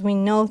hope because we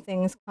know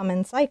things come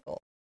in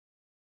cycles.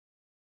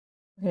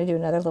 We're going to do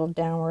another little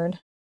downward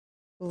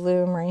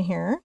bloom right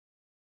here.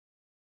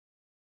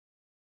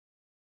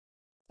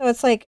 So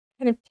it's like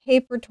kind of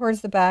tapered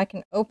towards the back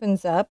and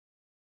opens up.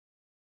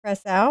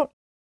 Press out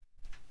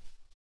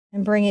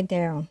and bring it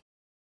down.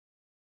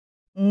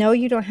 No,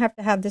 you don't have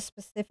to have this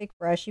specific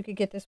brush. You could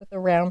get this with a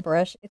round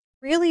brush. It's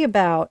really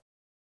about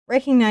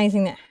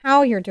recognizing that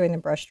how you're doing the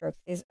brush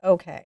strokes is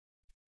okay.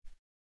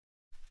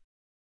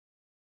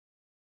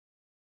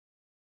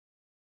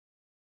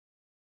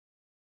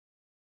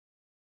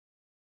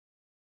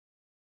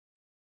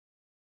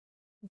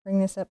 Bring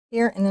this up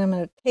here, and then I'm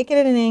going to take it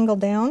at an angle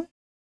down.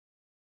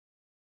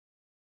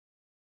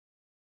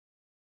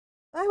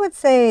 I would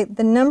say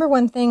the number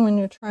one thing when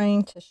you're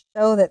trying to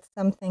show that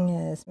something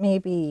is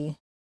maybe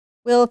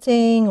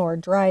wilting or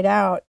dried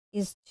out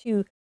is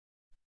to,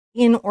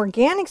 in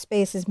organic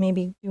spaces,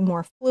 maybe do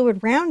more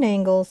fluid round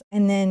angles,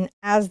 and then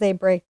as they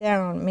break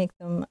down, make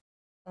them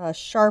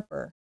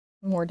sharper,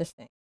 more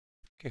distinct.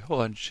 Okay,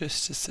 hold on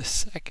just a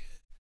second.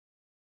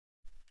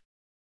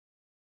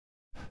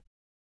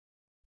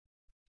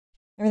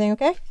 Everything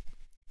okay?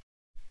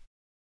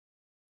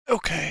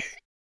 Okay.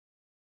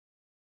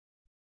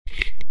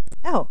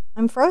 Oh,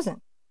 I'm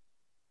frozen.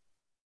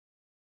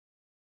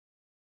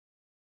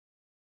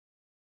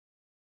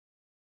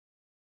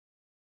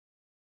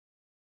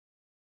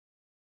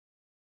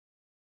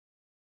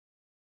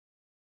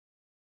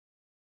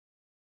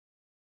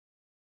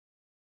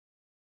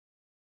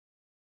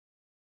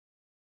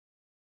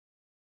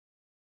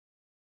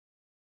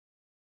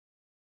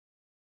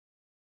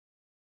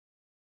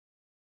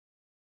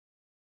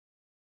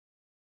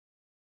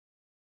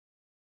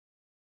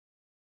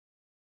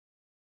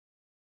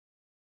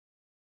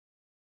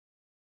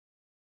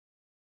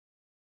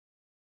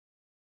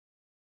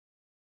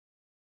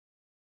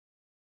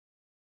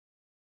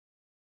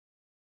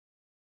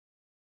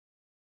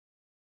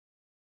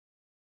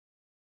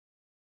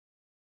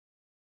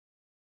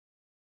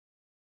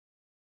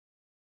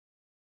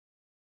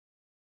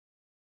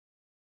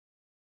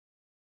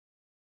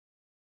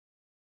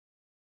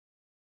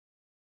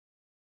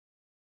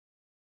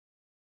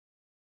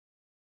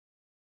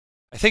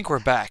 I think we're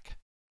back.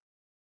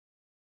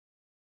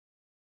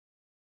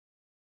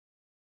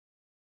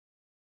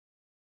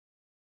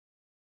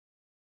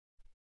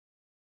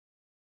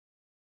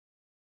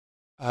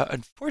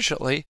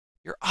 Unfortunately,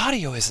 your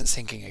audio isn't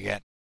syncing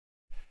again.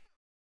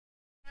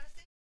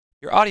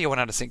 Your audio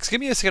went out of sync. So give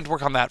me a second to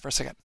work on that for a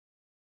second.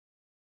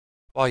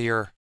 While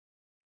you're...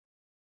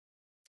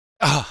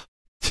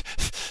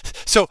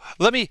 So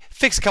let me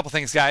fix a couple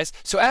things, guys.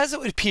 So as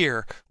it would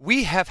appear,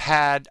 we have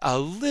had a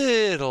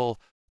little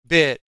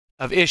bit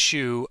of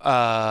issue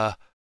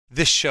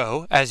this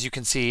show, as you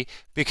can see,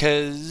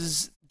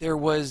 because there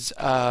was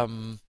a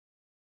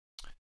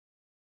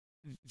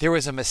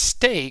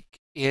mistake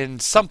in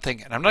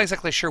something, and I'm not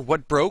exactly sure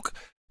what broke,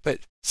 but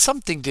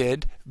something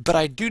did. But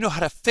I do know how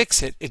to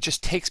fix it. It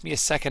just takes me a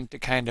second to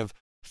kind of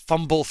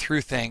fumble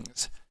through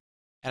things.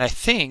 And I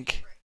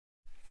think,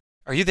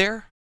 are you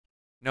there?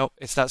 Nope,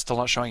 it's still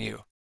not showing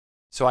you.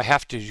 So I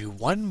have to do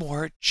one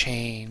more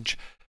change.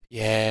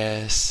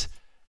 Yes.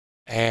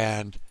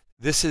 And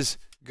this is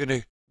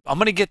I'm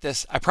gonna get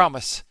this, I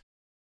promise.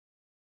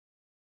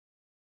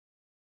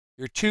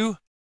 You're two?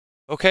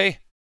 Okay.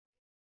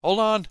 Hold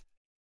on.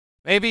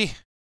 Maybe.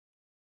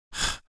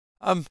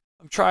 I'm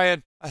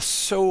trying. I'm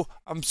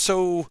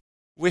so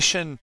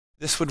wishing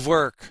this would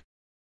work.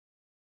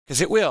 'Cause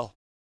it will.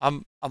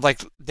 I'm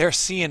like, they're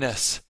seeing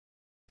us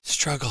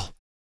struggle.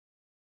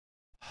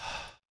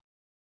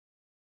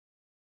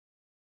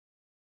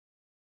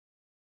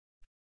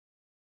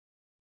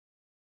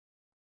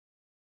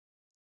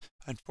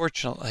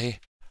 Unfortunately,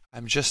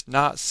 I'm just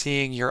not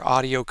seeing your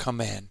audio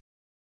come in.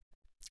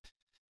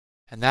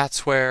 And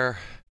that's where...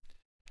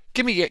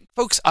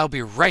 Folks, I'll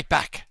be right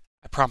back.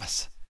 I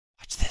promise.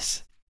 Watch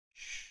this.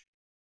 Shh.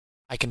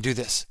 I can do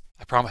this.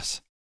 I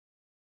promise.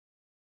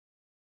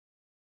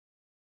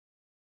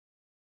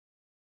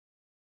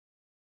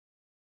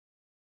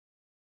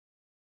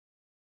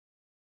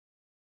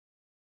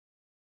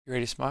 You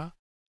ready to smile?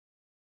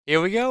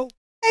 Here we go.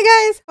 Hey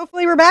guys,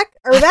 hopefully we're back.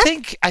 Are we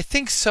back? I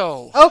think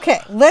so. Okay,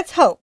 let's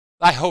hope.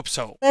 I hope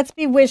so. Let's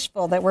be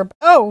wishful that we're...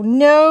 Oh,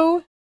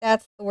 no.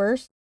 That's the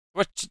worst.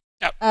 What?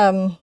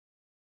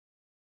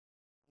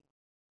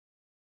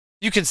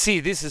 You can see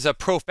this is a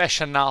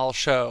professional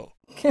show.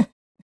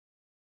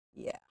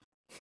 Yeah.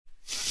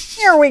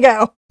 Here we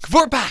go.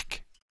 We're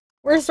back.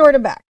 We're sort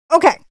of back.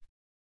 Okay.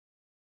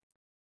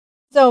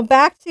 So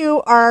back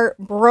to our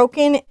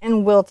broken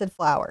and wilted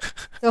flower.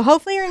 So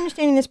hopefully you're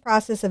understanding this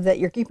process of that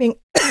you're keeping...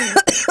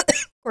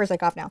 Of course I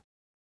cough now.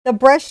 The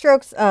brush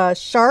strokes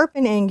sharp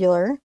and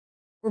angular.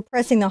 We're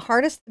pressing the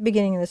hardest at the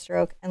beginning of the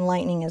stroke and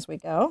lightening as we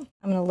go.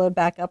 I'm going to load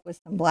back up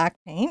with some black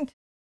paint.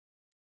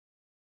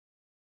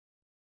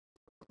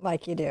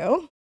 Like you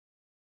do.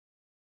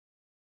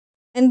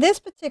 And this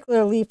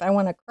particular leaf I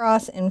want to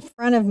cross in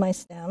front of my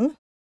stem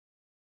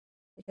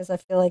because I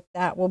feel like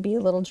that will be a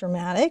little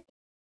dramatic.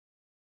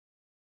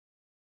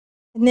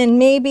 And then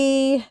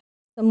maybe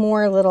some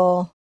more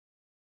little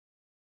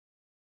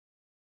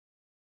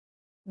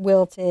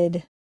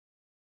wilted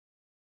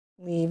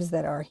leaves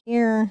that are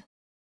here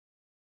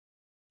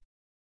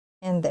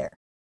and there.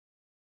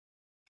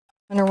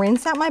 I'm going to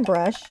rinse out my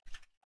brush.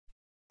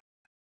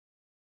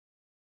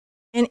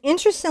 And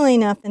interestingly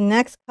enough, the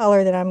next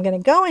color that I'm going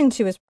to go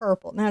into is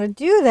purple. Now to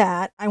do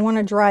that, I want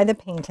to dry the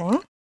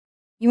painting.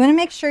 You want to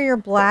make sure your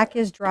black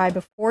is dry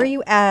before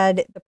you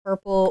add the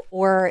purple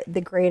or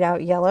the grayed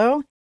out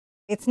yellow.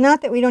 It's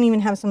not that we don't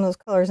even have some of those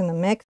colors in the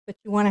mix, but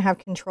you want to have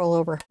control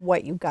over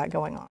what you've got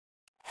going on.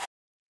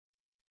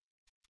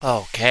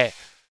 Okay.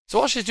 So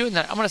while she's doing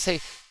that, I'm going to say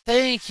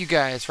thank you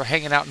guys for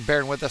hanging out and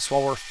bearing with us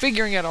while we're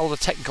figuring out all the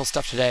technical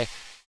stuff today.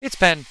 it's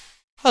been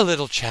a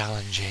little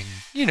challenging,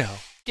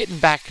 getting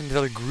back into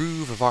the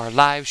groove of our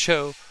live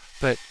show,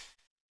 but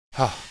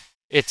oh,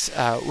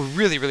 we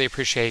really, really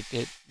appreciate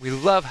it. We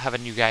love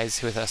having you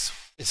guys with us.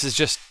 This is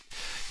just,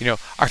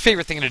 our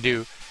favorite thing to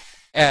do.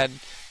 And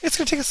it's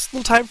going to take us a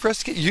little time for us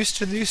to get used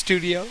to the new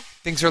studio.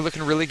 Things are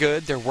looking really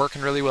good. They're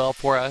working really well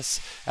for us.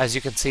 As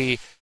you can see,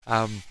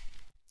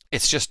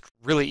 it's just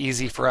really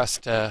easy for us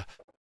to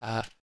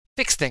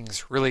fix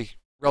things, really,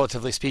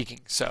 relatively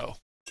speaking. So,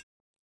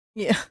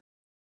 Yeah.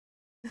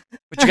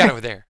 what you got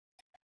over there?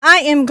 I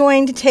am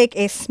going to take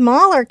a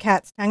smaller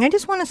cat's tongue. I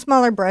just want a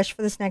smaller brush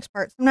for this next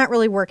part, so I'm not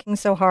really working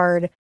so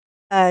hard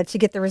to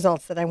get the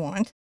results that I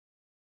want.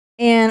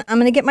 And I'm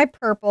going to get my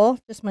purple,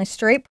 just my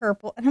straight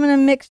purple, and I'm going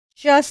to mix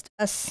just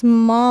a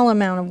small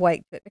amount of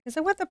white to it because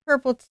I want the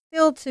purple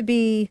still to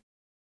be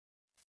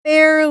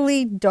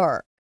fairly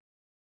dark.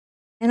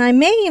 And I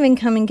may even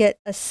come and get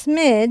a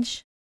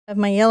smidge of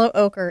my yellow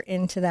ochre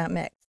into that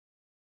mix.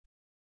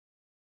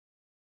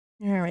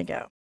 There we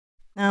go.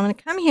 Now I'm going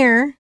to come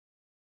here,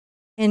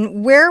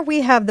 and where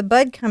we have the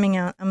bud coming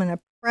out, I'm going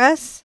to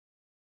press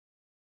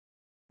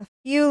a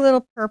few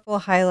little purple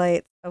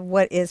highlights of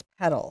what is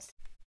petals.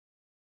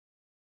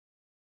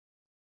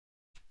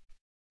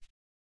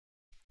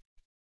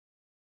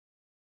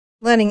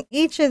 Letting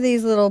each of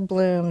these little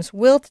blooms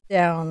wilt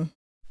down.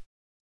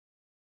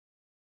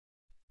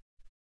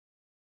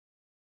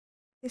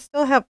 They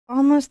still have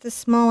almost a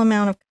small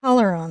amount of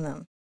color on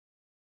them.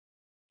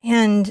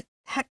 And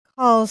that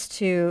calls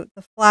to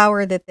the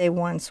flower that they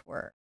once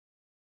were.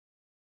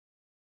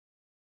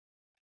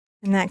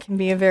 And that can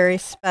be a very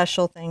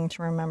special thing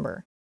to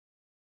remember.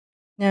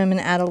 Now I'm going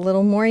to add a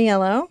little more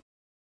yellow,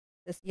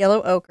 this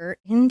yellow ochre,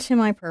 into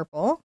my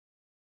purple.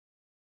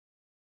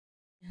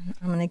 And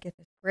I'm going to get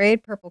this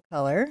great purple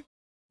color.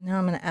 Now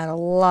I'm going to add a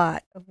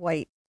lot of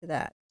white to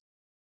that.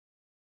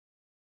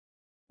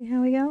 See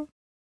how we go?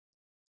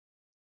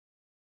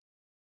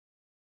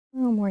 A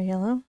little more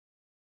yellow.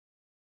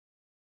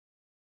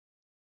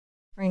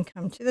 We're going to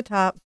come to the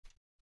top,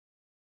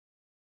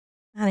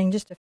 adding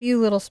just a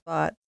few little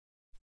spots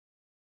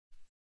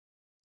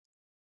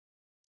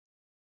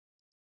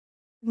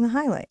in the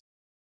highlight.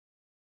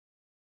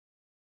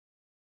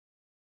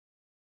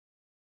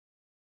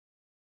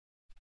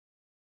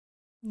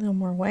 A little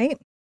more white.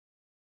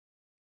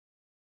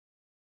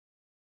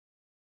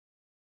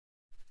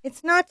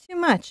 It's not too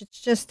much.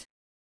 It's just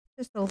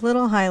a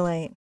little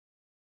highlight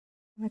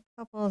and a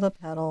couple of the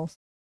petals,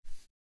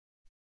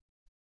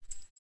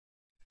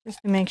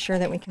 just to make sure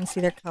that we can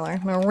see their color.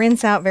 I'm going to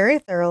rinse out very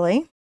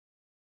thoroughly.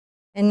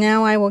 And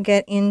now I will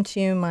get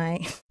into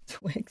my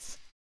twigs.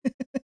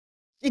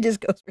 She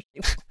just goes where she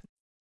wants.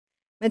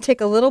 I'm going to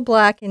take a little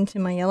black into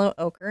my yellow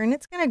ochre, and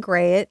it's going to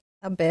gray it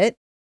a bit.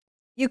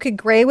 You could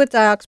gray with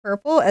Diox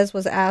purple, as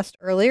was asked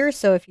earlier.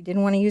 So if you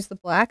didn't want to use the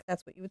black,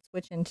 that's what you would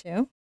switch into.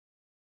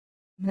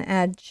 I'm going to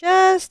add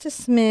just a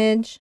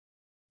smidge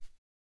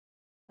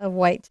of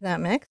white to that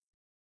mix.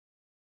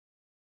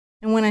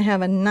 And when I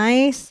have a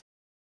nice,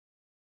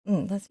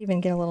 let's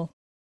even get a little,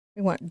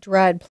 we want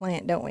dried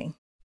plant, don't we? A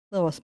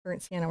little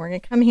burnt sienna. We're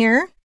going to come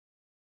here,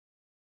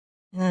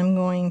 and I'm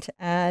going to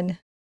add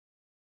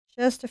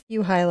just a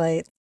few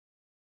highlights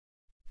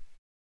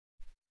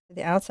to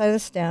the outside of the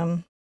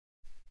stem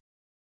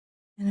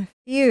and a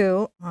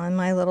few on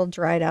my little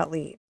dried out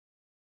leaf.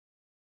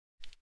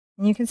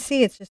 And you can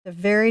see it's just a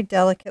very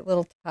delicate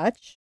little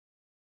touch.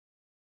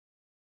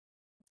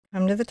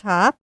 Come to the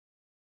top,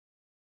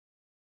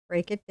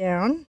 break it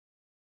down.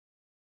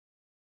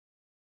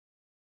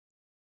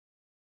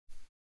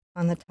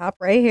 On the top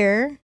right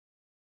here,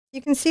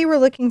 you can see we're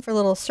looking for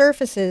little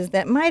surfaces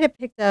that might have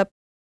picked up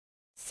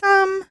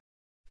some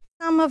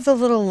of the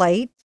little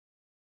light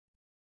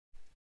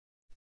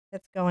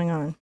that's going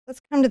on.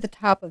 Let's come to the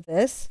top of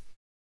this.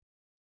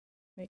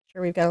 Make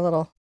sure we've got a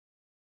little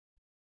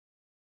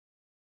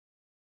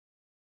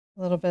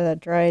bit of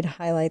dried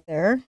highlight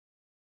there.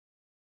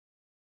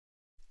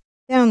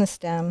 Down the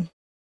stem.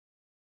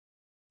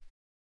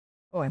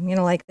 Oh, I'm going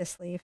to like this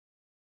leaf.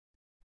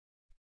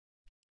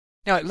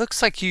 Now, it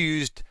looks like you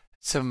used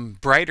some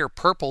brighter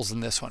purples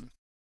in this one.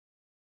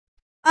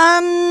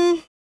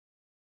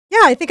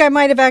 Yeah, I think I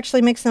might have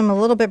actually mixed them a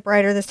little bit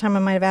brighter this time. I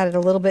might have added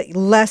a little bit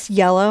less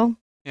yellow.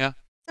 Yeah.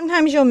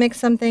 Sometimes you'll mix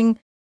something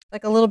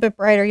like a little bit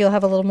brighter. You'll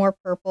have a little more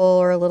purple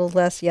or a little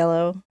less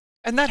yellow.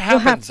 And that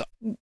happens.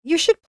 You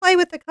should play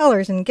with the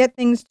colors and get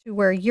things to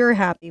where you're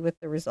happy with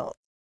the result.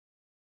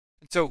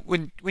 So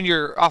when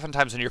you're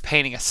oftentimes when you're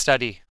painting a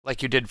study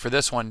like you did for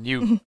this one,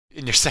 you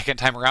in your second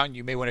time around,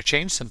 you may want to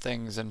change some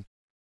things, and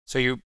so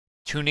you're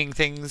tuning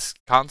things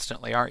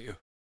constantly, aren't you?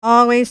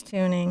 Always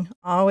tuning,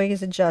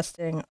 always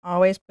adjusting,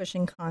 always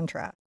pushing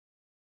contrast.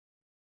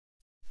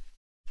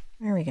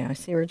 There we go.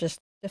 See, we're just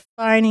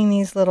defining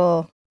these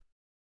little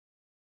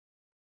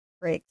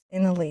breaks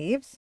in the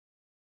leaves.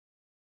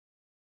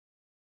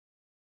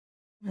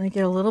 I'm going to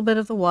get a little bit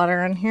of the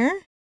water on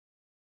here.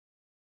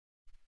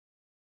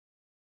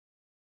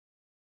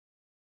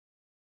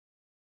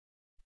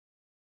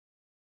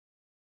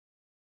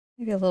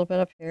 Maybe a little bit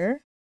up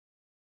here.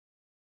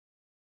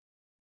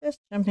 Just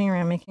jumping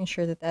around, making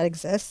sure that that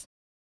exists.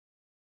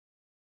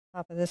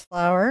 Top of this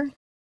flower.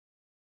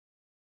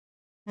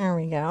 There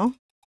we go.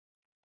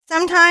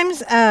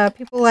 Sometimes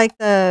people like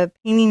the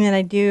painting that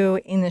I do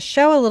in the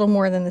show a little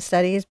more than the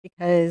studies,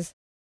 because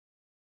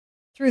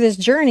through this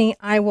journey,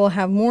 I will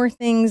have more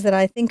things that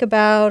I think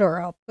about, or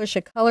I'll push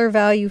a color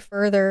value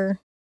further.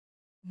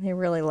 They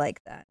really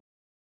like that.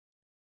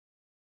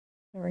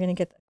 So we're going to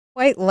get the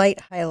quite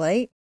light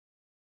highlight.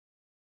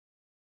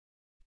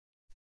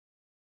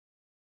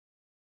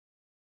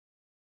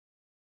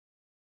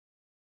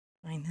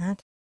 Find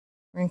that.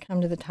 We're going to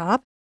come to the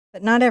top,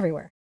 but not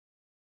everywhere.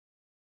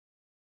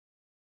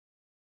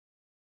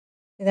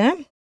 See that?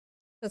 So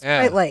it's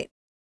quite light.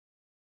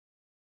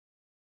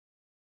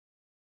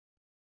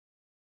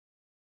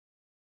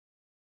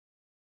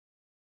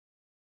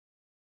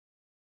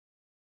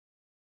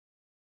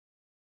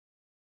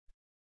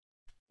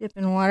 Dip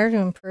in water to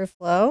improve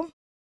flow.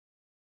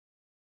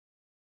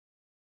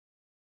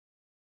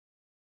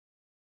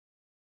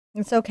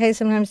 It's okay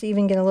sometimes to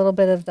even get a little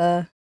bit of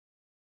the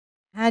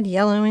add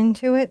yellow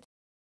into it.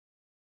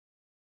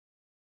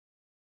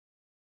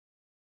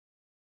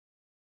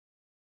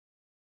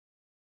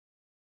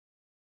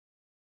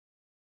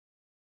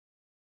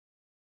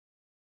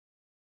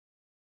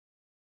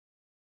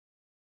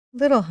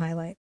 Little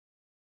highlight.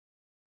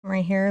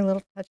 Right here,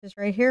 little touches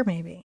right here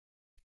maybe.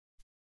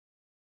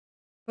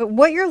 But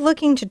what you're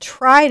looking to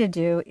try to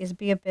do is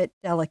be a bit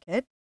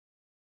delicate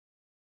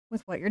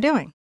with what you're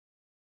doing.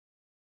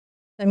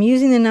 So I'm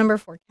using the number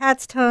 4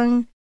 cat's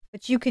tongue,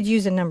 but you could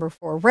use a number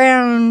 4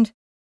 round.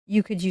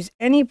 You could use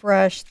any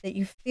brush that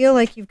you feel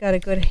like you've got a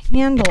good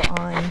handle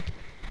on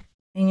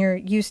and you're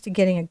used to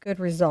getting a good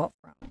result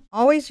from.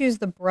 Always use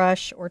the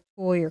brush or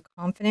tool you're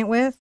confident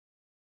with.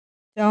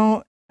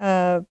 Don't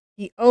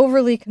be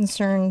overly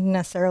concerned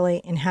necessarily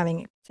in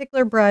having a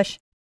particular brush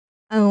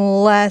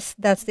unless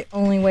that's the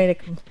only way to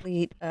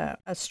complete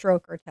a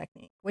stroke or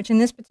technique, which in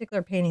this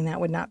particular painting, that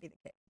would not be the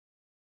case.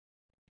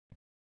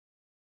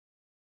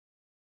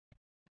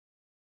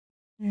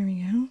 There we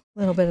go. A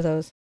little bit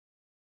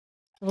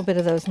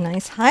of those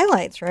nice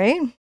highlights, right?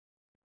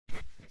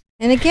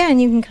 And again,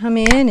 you can come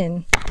in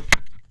and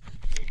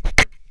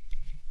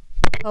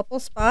a couple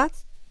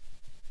spots.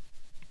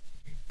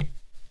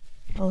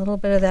 A little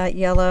bit of that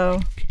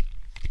yellow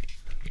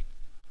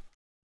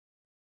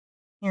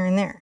here and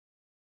there.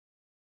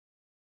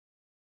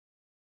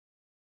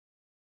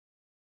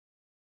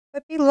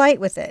 But be light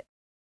with it.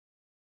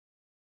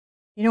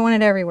 You don't want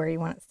it everywhere. You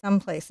want it some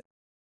places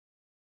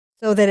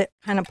so that it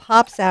kind of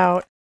pops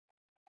out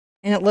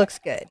and it looks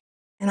good.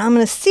 And I'm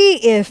going to see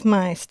if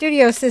my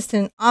studio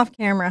assistant off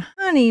camera,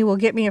 Honey, will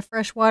get me a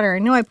fresh water. I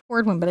know I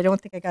poured one, but I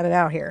don't think I got it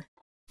out here.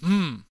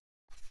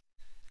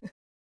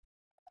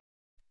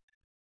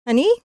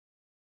 Honey?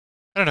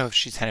 I don't know if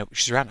she's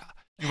around.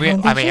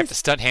 I may have to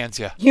stunt hands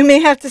you. You may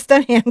have to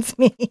stunt hands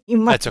me. You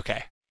might. That's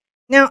okay.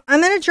 Now,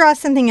 I'm going to draw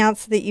something out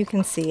so that you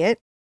can see it.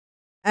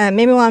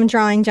 Maybe while I'm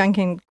drawing, John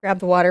can grab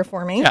the water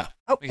for me. Yeah.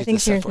 Oh, I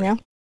think here's now.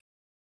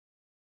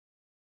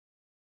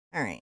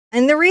 All right.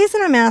 And the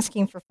reason I'm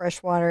asking for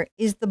fresh water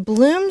is the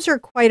blooms are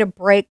quite a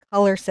bright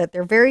color set.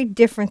 They're very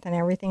different than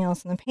everything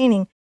else in the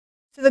painting.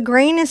 So the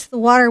grayness of the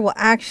water will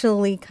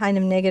actually kind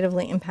of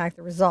negatively impact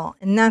the result.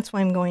 And that's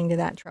why I'm going to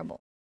that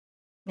trouble.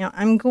 Now,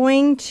 I'm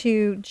going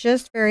to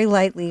just very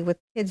lightly with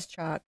kids'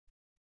 chalk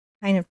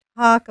kind of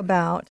talk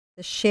about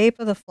the shape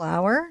of the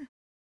flower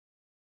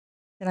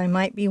that I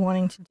might be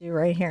wanting to do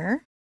right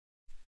here.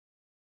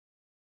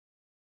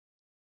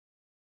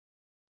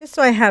 Just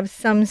so I have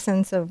some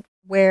sense of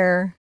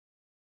where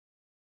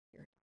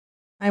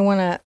I want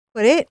to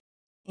put it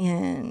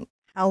and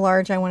how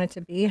large I want it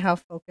to be, how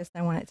focused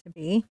I want it to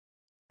be.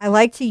 I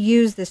like to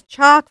use this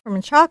chalk from a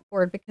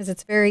chalkboard because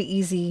it's very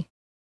easy.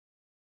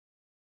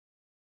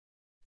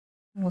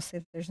 We'll see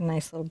if there's a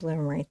nice little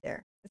bloom right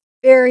there. It's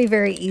very,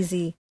 very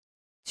easy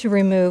to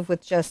remove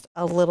with just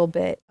a little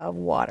bit of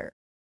water.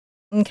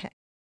 Okay.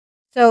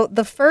 So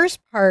the first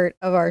part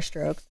of our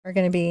strokes are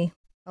going to be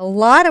a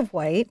lot of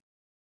white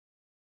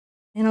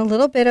and a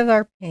little bit of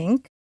our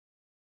pink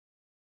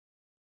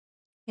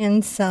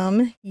and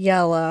some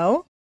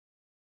yellow.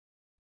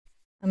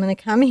 I'm going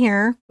to come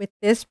here with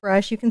this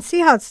brush. You can see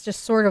how it's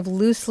just sort of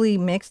loosely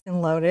mixed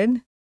and loaded.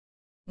 I'm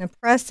going to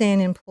press in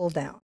and pull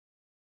down.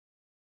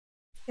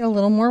 Get a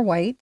little more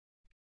white.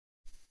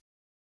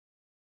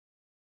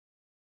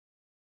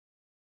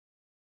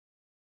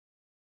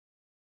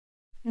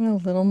 And a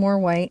little more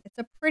white. It's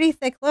a pretty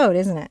thick load,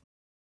 isn't it?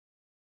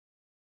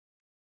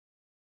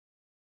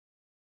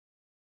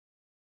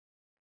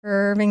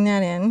 Curving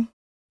that in.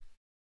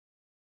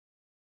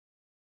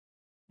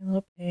 A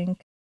little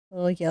pink, a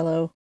little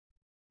yellow.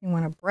 You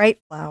want a bright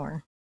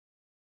flower.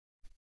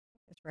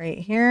 It's right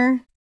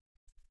here.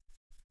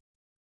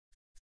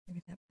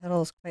 Maybe that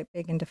petal is quite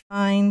big and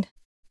defined.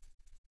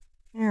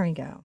 There we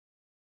go.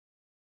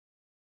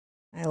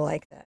 I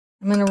like that.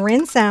 I'm going to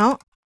rinse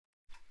out.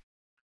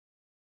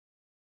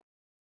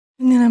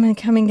 And then I'm going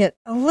to come and get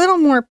a little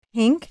more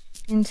pink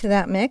into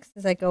that mix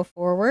as I go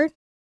forward.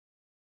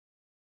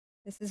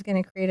 This is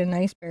going to create a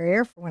nice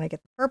barrier for when I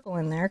get the purple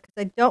in there, because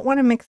I don't want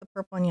to mix the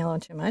purple and yellow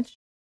too much.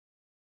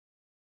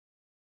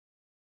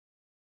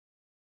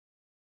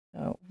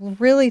 So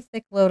really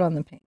thick load on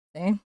the paint,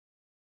 see?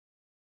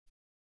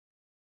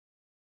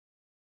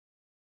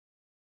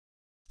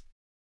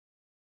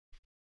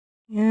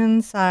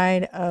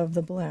 Inside of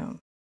the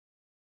bloom.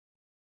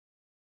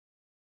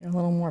 Get a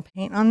little more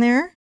paint on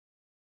there.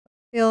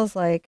 Feels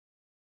like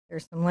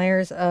there's some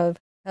layers of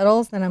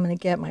petals. Then I'm going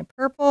to get my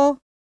purple,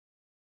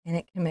 and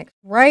it can mix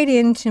right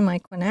into my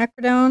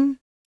quinacridone.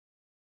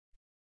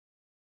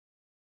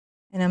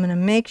 And I'm going to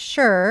make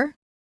sure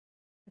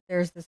that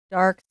there's this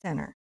dark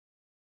center.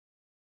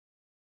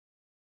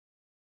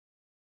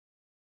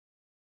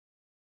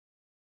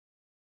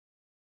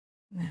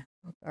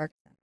 Dark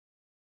center.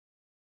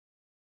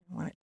 I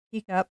want it to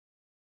peek up.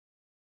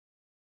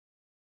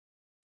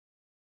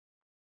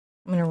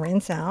 I'm going to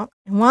rinse out.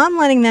 And while I'm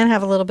letting that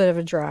have a little bit of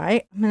a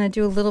dry, I'm going to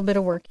do a little bit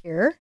of work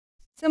here.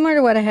 Similar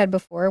to what I had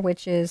before,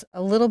 which is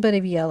a little bit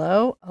of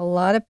yellow, a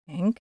lot of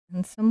pink,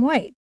 and some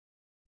white.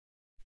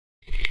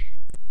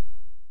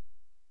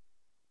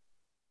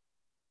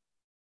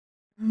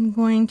 I'm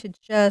going to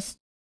just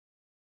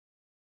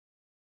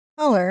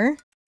color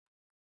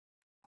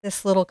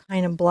this little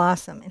kind of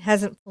blossom. It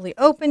hasn't fully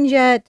opened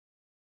yet.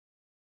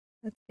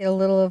 Let's get a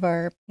little of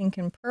our pink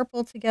and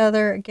purple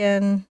together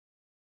again.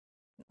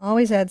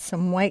 Always add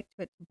some white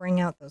to it to bring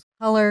out those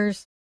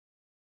colors.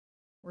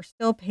 We're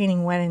still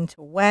painting wet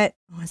into wet.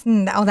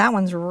 Oh, that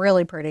one's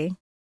really pretty.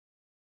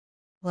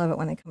 Love it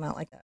when they come out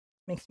like that.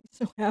 Makes me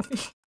so happy.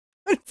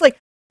 It's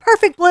like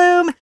perfect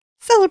bloom.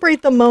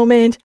 Celebrate the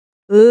moment.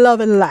 Love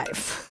and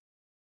life.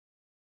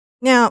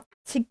 Now,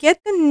 to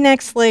get the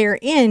next layer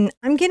in,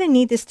 I'm going to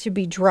need this to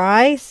be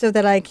dry so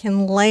that I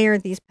can layer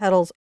these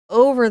petals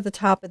over the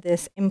top of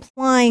this,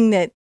 implying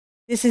that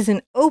this is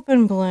an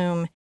open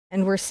bloom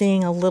and we're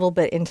seeing a little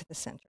bit into the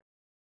center.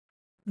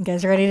 You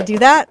guys ready to do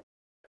that?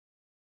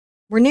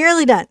 We're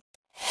nearly done.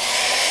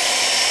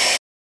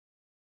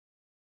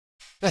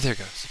 There it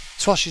goes.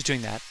 So while she's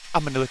doing that,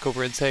 I'm going to look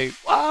over and say,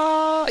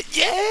 ah,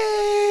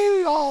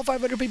 yay! All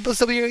 500 people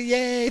still here.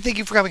 Yay! Thank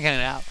you for coming in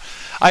and out.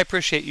 I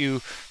appreciate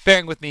you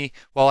bearing with me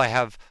while I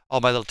have all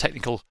my little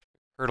technical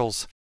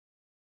hurdles.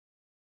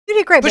 You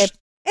did great, babe.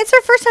 It's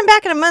our first time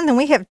back in a month, and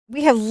we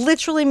have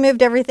literally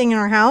moved everything in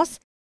our house.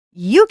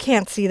 You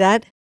can't see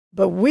that,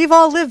 but we've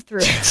all lived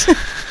through it.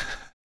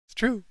 It's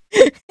true.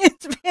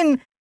 It's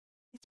been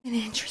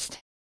interesting.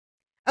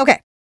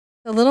 Okay,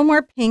 a little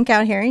more pink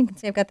out here. You can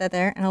see I've got that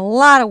there, and a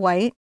lot of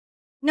white.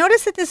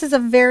 Notice that this is a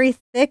very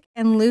thick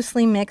and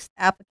loosely mixed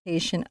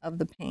application of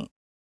the paint.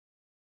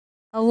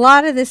 A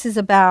lot of this is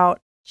about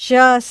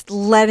just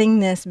letting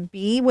this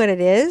be what it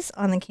is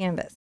on the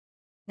canvas.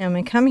 Now I'm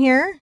going to come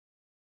here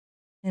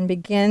and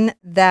begin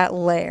that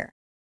layer.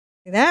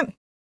 See that?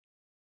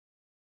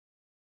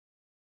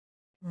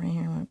 Right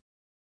here, I'm going to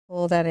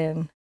pull that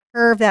in.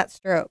 Curve that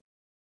stroke.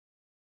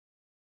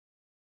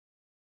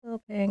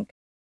 Little pink,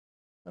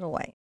 little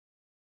white.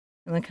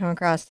 I'm going to come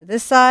across to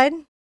this side.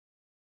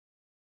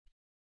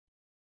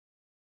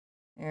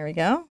 There we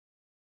go.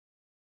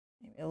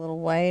 Maybe a little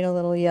white, a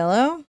little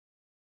yellow.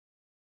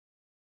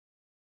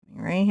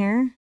 Right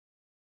here.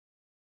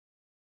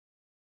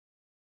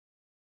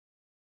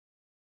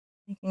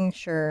 Making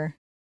sure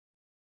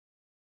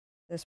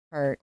this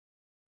part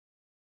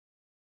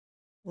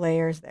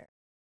layers there.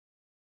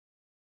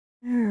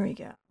 There we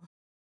go.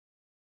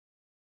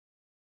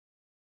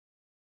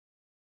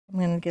 I'm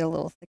going to get a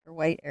little thicker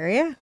white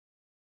area.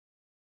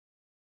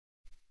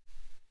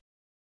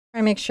 Try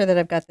to make sure that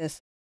I've got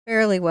this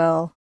fairly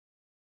well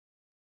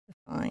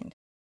defined.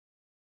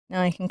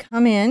 Now I can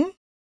come in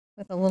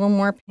with a little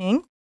more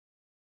pink.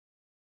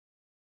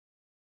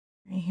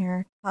 Right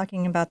here,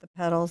 talking about the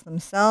petals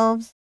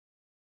themselves.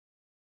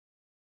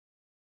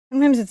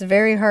 Sometimes it's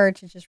very hard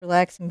to just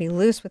relax and be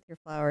loose with your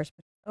flowers,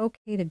 but it's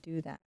okay to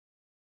do that.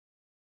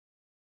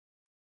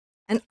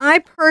 And I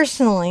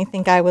personally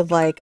think I would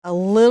like a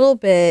little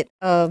bit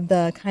of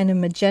the kind of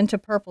magenta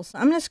purple. So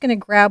I'm just going to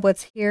grab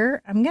what's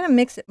here. I'm going to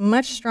mix it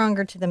much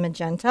stronger to the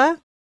magenta.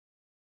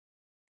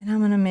 And I'm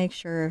going to make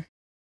sure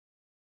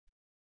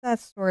that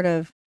sort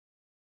of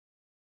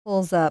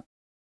pulls up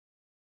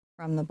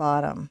from the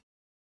bottom.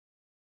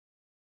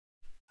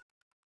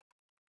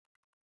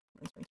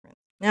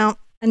 Now,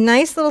 a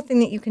nice little thing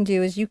that you can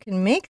do is you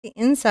can make the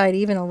inside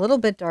even a little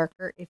bit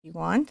darker if you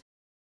want.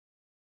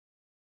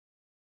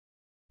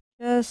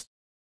 Just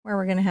where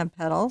we're going to have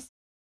petals,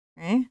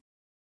 okay?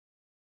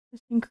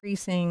 Just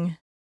increasing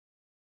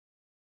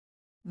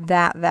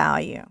that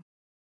value.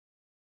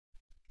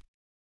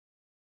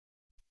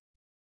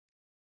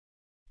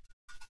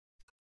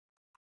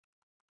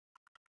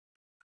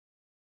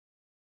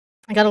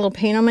 I got a little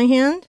paint on my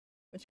hand,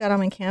 which got on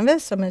my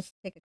canvas, so I'm going to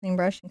take a clean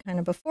brush and kind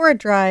of, before it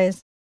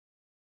dries,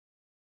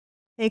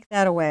 take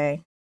that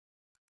away,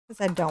 because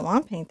I don't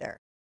want paint there.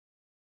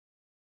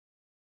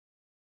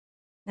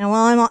 Now,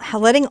 while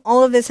I'm letting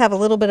all of this have a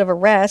little bit of a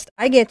rest,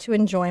 I get to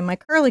enjoy my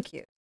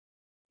curlicues.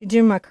 To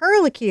do my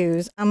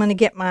curlicues, I'm going to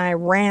get my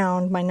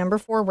round, my number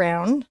 4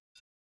 round.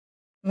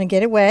 I'm going to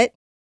get it wet.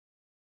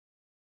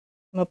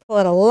 I'm going to pull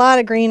out a lot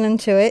of green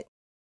into it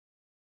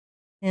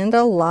and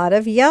a lot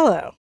of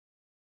yellow.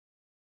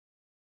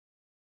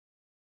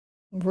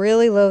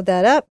 Really load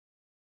that up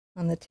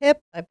on the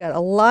tip. I've got a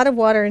lot of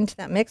water into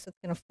that mix. So it's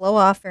going to flow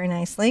off very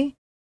nicely.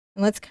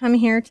 And let's come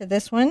here to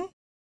this one.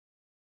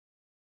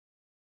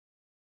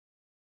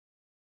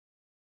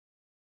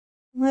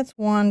 Let's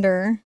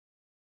wander.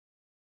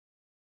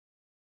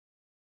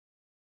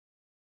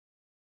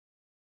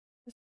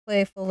 Just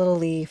playful little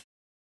leaf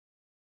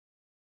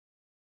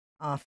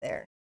off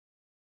there.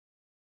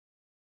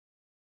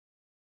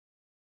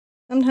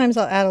 Sometimes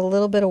I'll add a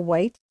little bit of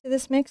white to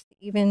this mix to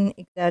even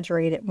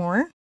exaggerate it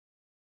more.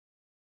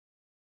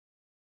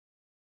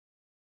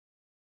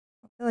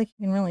 I feel like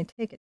you can really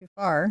take it too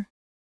far.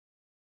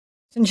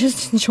 So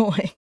just enjoy.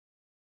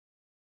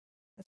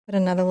 Let's put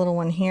another little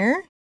one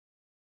here.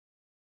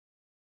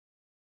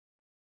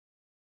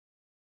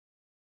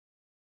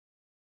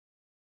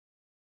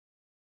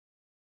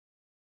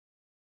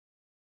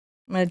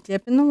 I'm going to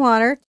dip in the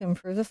water to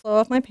improve the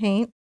flow of my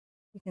paint.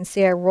 You can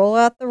see I roll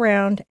out the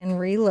round and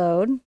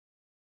reload.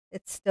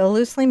 It's still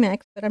loosely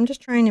mixed, but I'm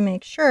just trying to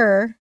make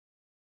sure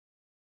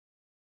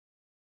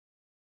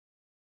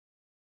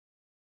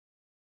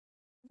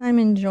I'm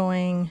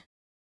enjoying.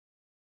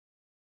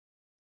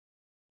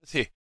 Let's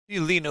see.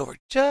 You lean over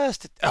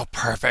just. Oh,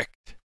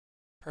 perfect.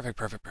 Perfect,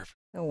 perfect, perfect.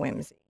 The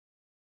whimsy.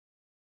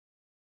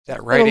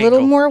 That right Put a little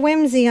angle. more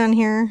whimsy on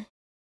here.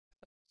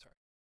 Sorry.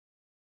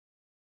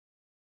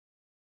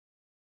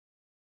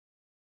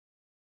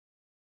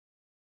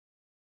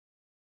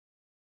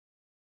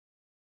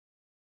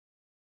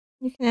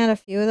 You can add a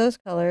few of those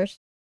colors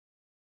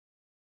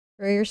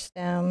through your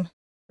stem,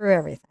 through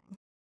everything.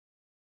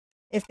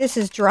 If this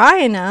is dry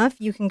enough,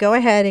 you can go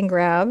ahead and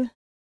grab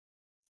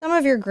some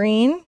of your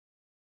green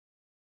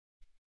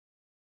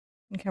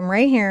and come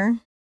right here.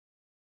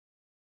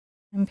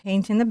 I'm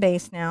painting the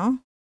base now.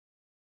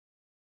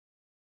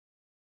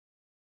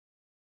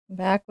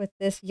 Back with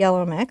this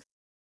yellow mix.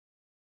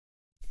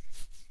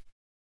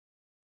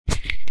 There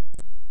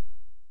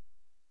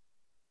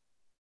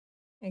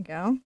you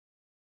go.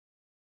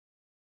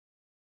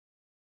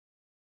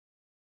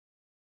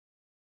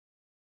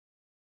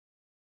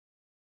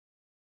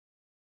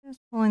 Just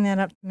pulling that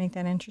up to make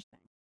that interesting.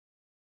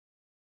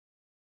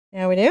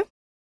 Yeah, we do.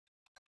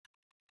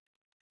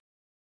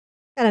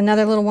 Got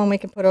another little one we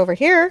can put over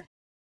here.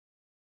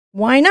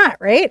 Why not,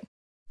 right?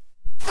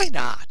 Why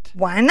not?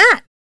 Why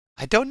not?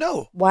 I don't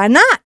know. Why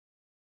not?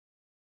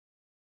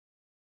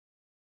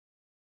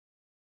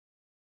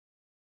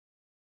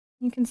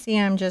 You can see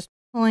I'm just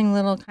pulling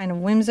little kind of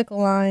whimsical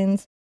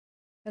lines.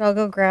 But I'll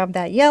go grab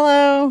that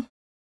yellow.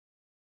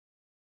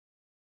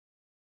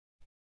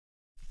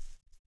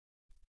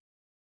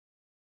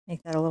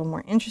 Make that a little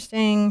more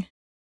interesting.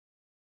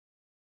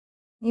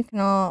 You can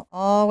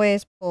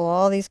always pull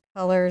all these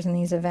colors and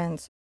these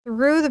events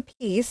through the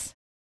piece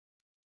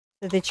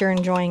so that you're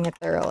enjoying it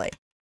thoroughly.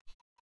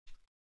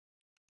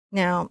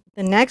 Now,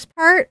 the next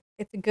part,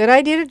 it's a good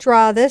idea to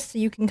draw this so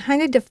you can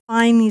kind of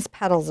define these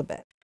petals a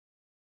bit.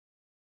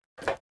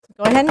 So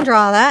go ahead and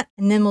draw that,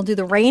 and then we'll do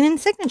the rain and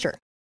signature.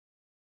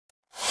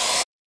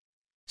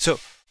 So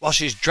while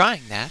she's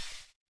drawing that,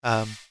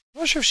 I'm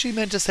not sure if she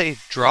meant to say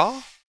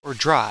draw or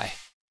dry,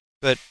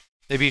 but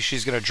maybe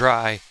she's going to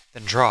dry,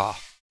 then draw.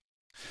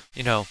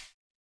 You know,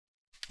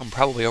 I'm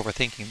probably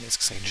overthinking this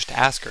because I can just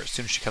ask her as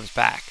soon as she comes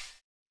back.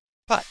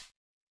 But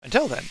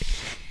until then,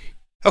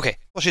 okay,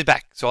 well, she's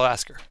back, so I'll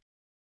ask her.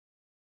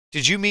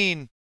 Did you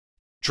mean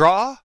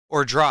draw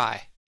or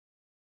dry?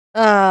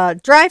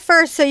 Dry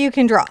first so you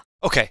can draw.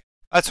 Okay,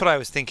 that's what I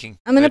was thinking.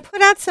 I'm going to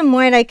put out some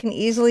white I can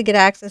easily get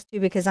access to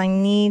because I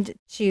need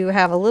to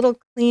have a little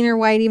cleaner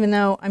white, even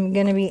though I'm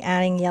going to be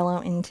adding yellow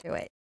into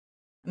it.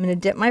 I'm going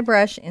to dip my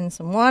brush in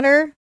some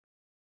water,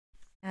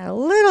 add a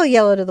little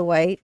yellow to the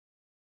white.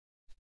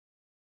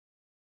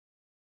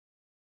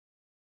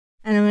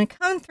 And I'm going to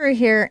come through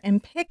here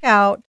and pick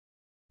out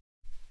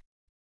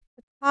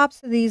the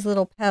tops of these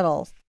little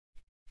petals.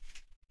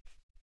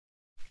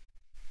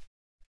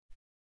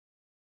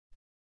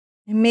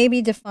 And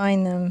maybe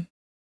define them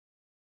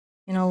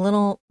in a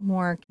little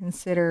more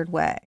considered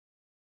way.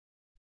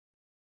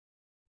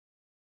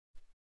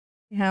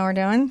 See how we're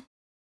doing?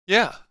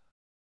 Yeah.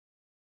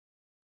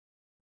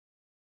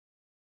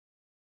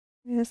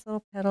 This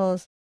little petal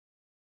is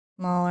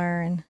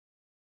smaller and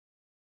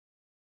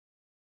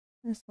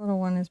this little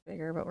one is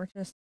bigger, but we're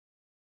just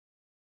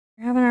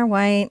grabbing our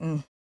white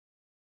and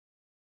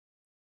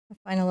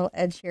find a little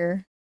edge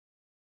here.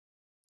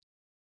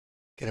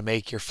 Gonna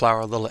make your flower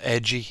a little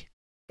edgy.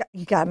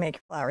 You gotta make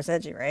your flowers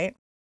edgy, right?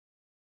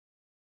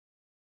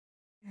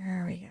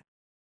 There we go.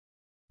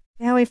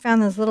 Now we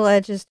found those little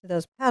edges to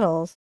those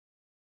petals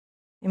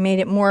and made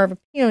it more of a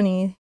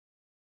peony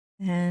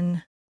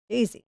than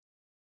daisy.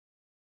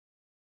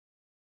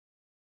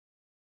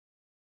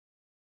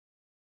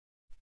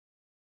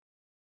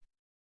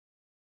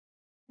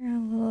 A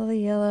little of the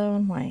yellow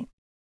and white.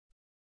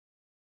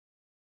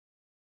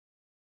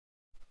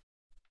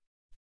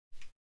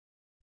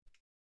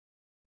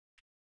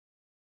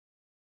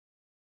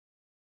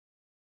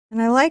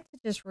 And I like to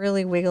just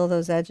really wiggle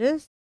those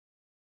edges.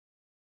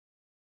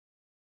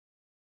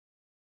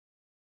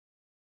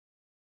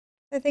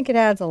 I think it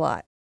adds a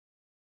lot.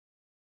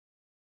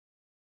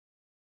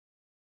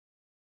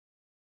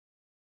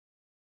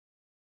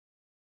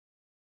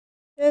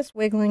 Just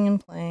wiggling and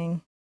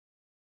playing.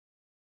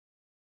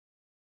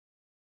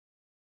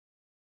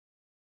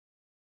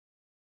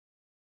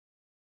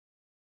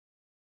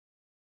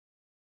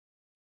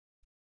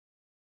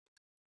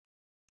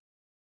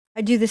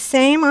 I do the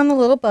same on the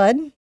little bud.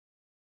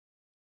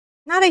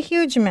 Not a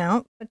huge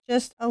amount, but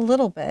just a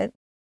little bit.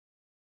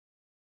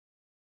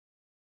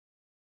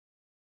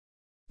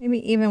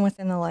 Maybe even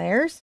within the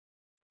layers.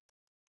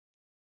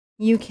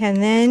 You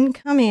can then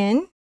come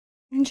in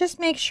and just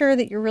make sure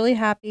that you're really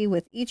happy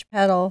with each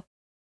petal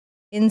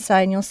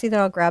inside. And you'll see that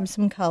I'll grab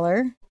some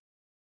color.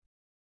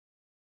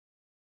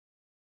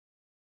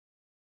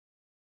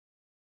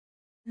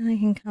 And I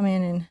can come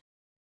in and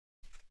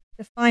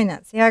define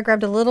that. See how I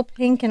grabbed a little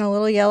pink and a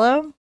little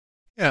yellow?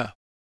 Yeah.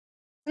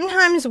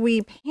 Sometimes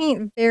we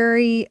paint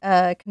very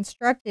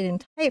constructed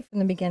and tight from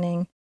the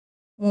beginning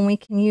when we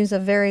can use a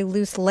very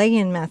loose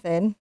lay-in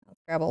method. I'll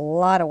grab a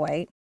lot of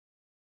white.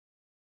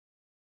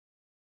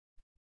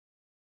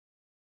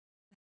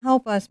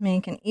 Help us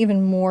make an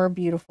even more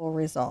beautiful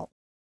result.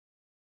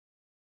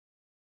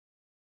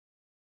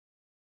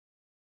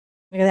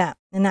 Look at that.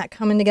 Isn't that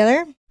coming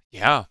together?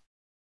 Yeah.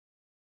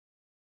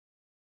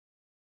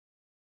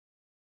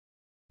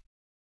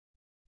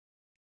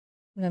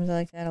 Sometimes I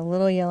like to add a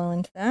little yellow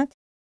into that.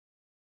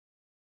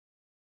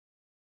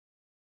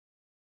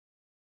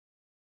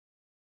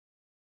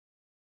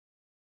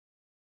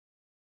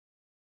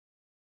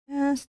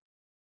 Just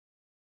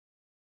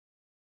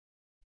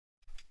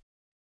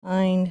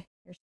find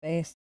your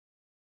space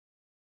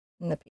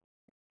in the piece.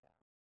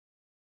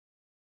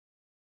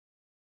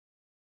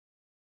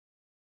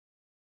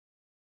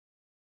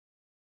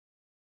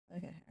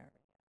 Look at her.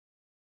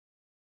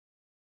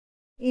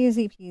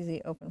 Easy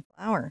peasy open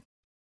flower.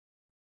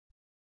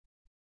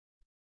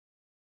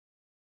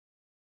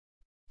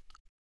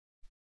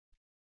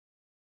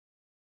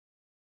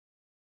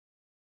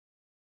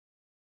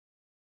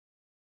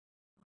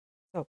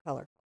 So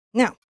colorful.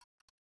 Now,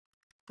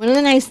 one of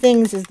the nice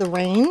things is the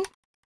rain.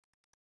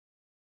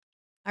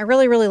 I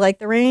really, really like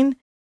the rain,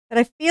 but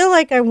I feel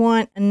like I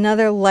want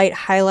another light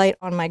highlight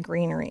on my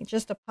greenery,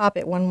 just to pop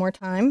it one more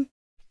time.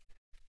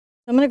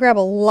 So I'm going to grab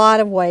a lot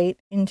of white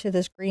into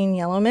this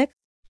green-yellow mix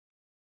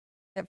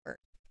at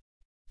first.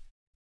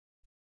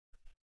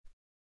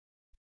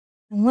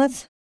 And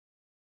let's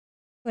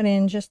put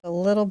in just a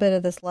little bit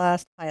of this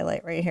last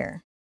highlight right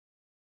here.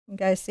 You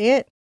guys see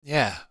it?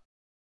 Yeah.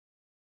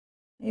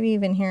 Maybe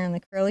even here in the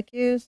acrylic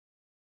use.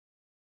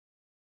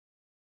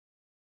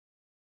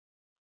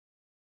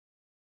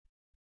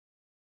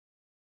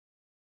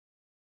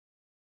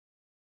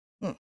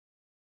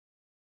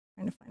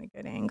 Trying to find a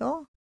good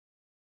angle.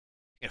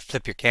 You gonna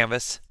flip your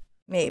canvas?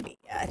 Maybe.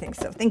 Yeah, I think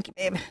so. Thank you,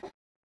 babe.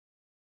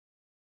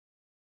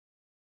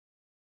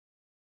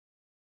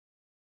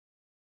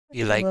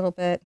 You A like? little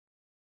bit.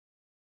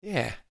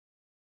 Yeah.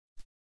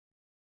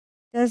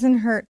 Doesn't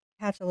hurt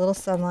to catch a little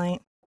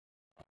sunlight.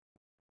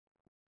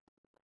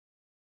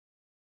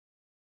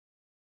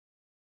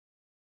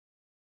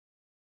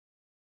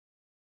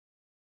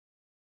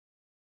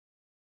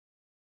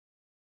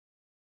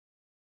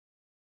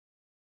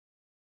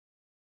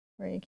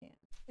 Where you can.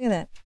 Look at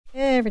that.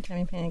 Every time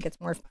you paint, it gets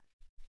more fun.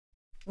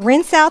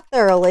 Rinse out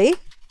thoroughly.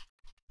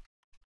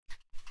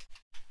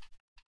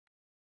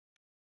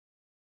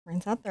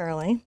 Rinse out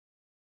thoroughly.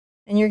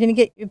 And you're going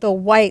to get the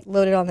white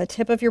loaded on the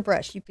tip of your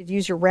brush. You could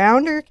use your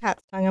round or your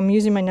cat's tongue. I'm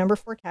using my number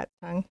 4 cat's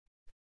tongue.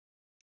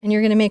 And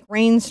you're going to make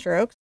rain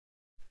strokes.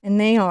 And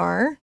they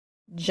are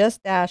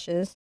just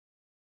dashes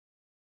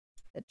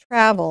that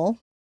travel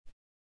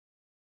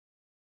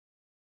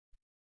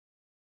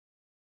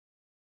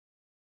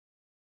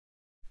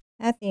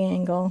at the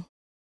angle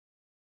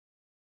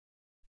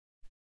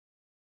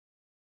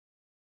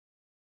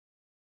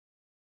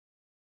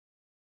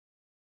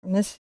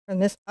from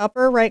this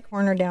upper right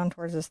corner down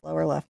towards this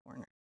lower left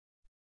corner.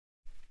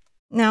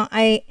 Now,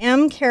 I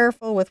am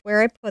careful with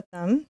where I put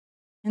them.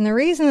 And the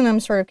reason that I'm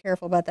sort of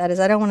careful about that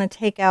is I don't want to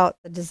take out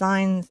the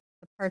designs,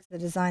 the parts of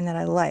the design that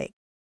I like.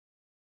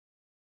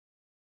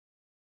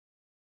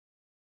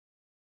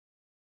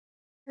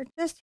 We're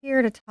just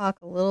here to talk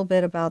a little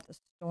bit about the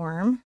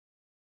storm.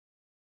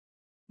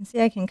 And see,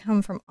 I can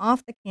come from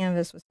off the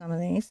canvas with some of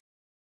these.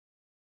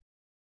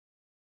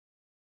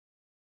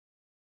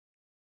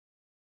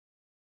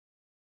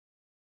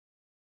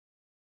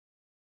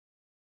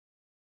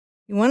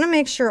 You want to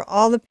make sure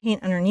all the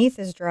paint underneath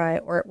is dry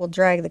or it will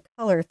drag the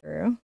color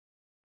through.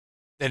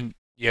 Then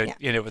you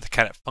end up with a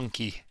kind of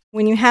funky.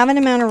 When you have an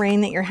amount of rain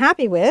that you're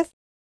happy with,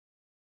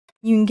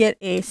 you can get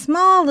a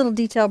small little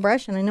detail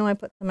brush, and I know I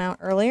put some out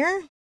earlier.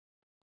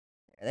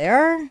 There they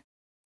are.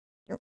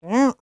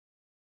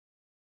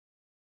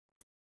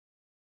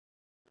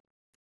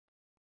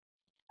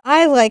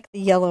 I like the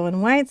yellow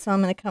and white, so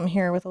I'm going to come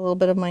here with a little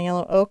bit of my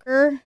yellow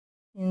ochre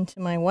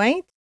into my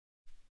white.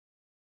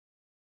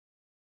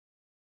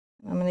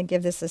 I'm going to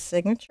give this a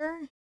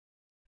signature.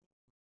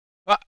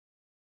 Ah.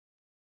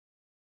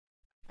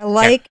 I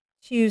like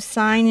to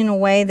sign in a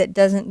way that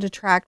doesn't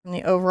detract from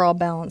the overall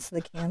balance of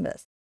the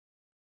canvas.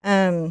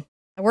 I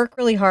work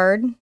really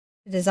hard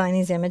to design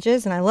these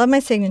images, and I love my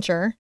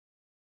signature.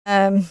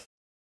 And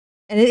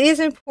it is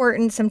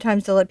important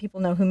sometimes to let people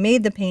know who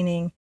made the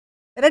painting,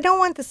 but I don't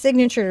want the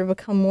signature to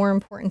become more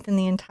important than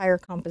the entire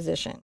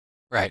composition.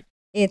 Right.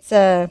 It's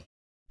a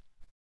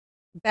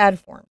bad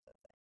form.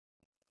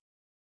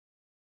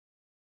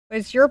 But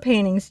it's your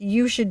paintings.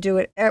 You should do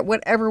it at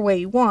whatever way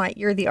you want.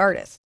 You're the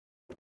artist.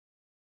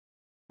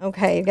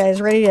 Okay, you guys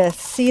ready to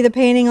see the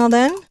painting all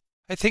done?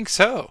 I think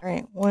so. All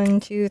right, 1,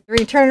 2,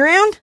 3, turn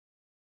around.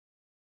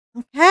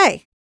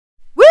 Okay.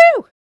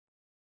 Woo!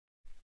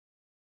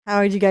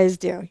 How did you guys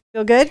do?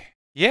 Feel good?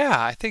 Yeah,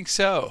 I think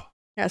so.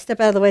 Now step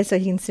out of the way so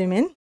he can zoom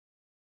in.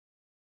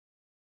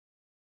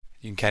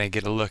 You can kind of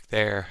get a look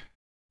there.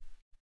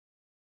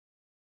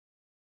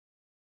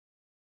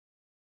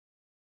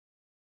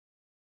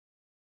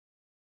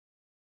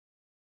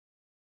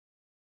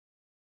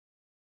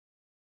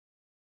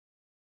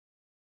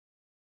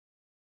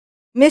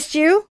 Missed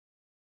you.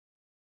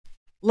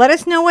 Let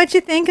us know what you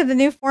think of the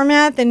new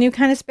format, the new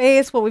kind of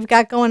space, what we've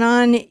got going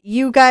on.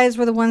 You guys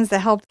were the ones that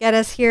helped get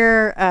us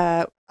here.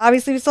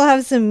 Obviously, we still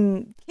have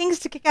some kinks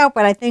to kick out,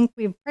 but I think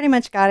we've pretty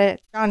much got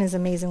it. John is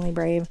amazingly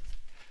brave.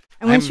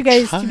 I want you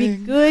guys to be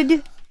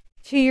good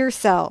to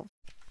yourself.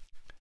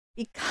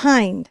 Be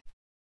kind.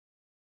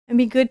 And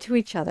be good to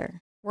each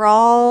other. We're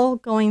all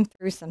going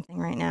through something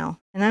right now.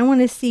 And I want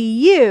to see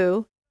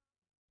you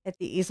at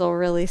the easel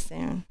really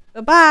soon.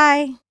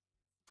 Bye-bye.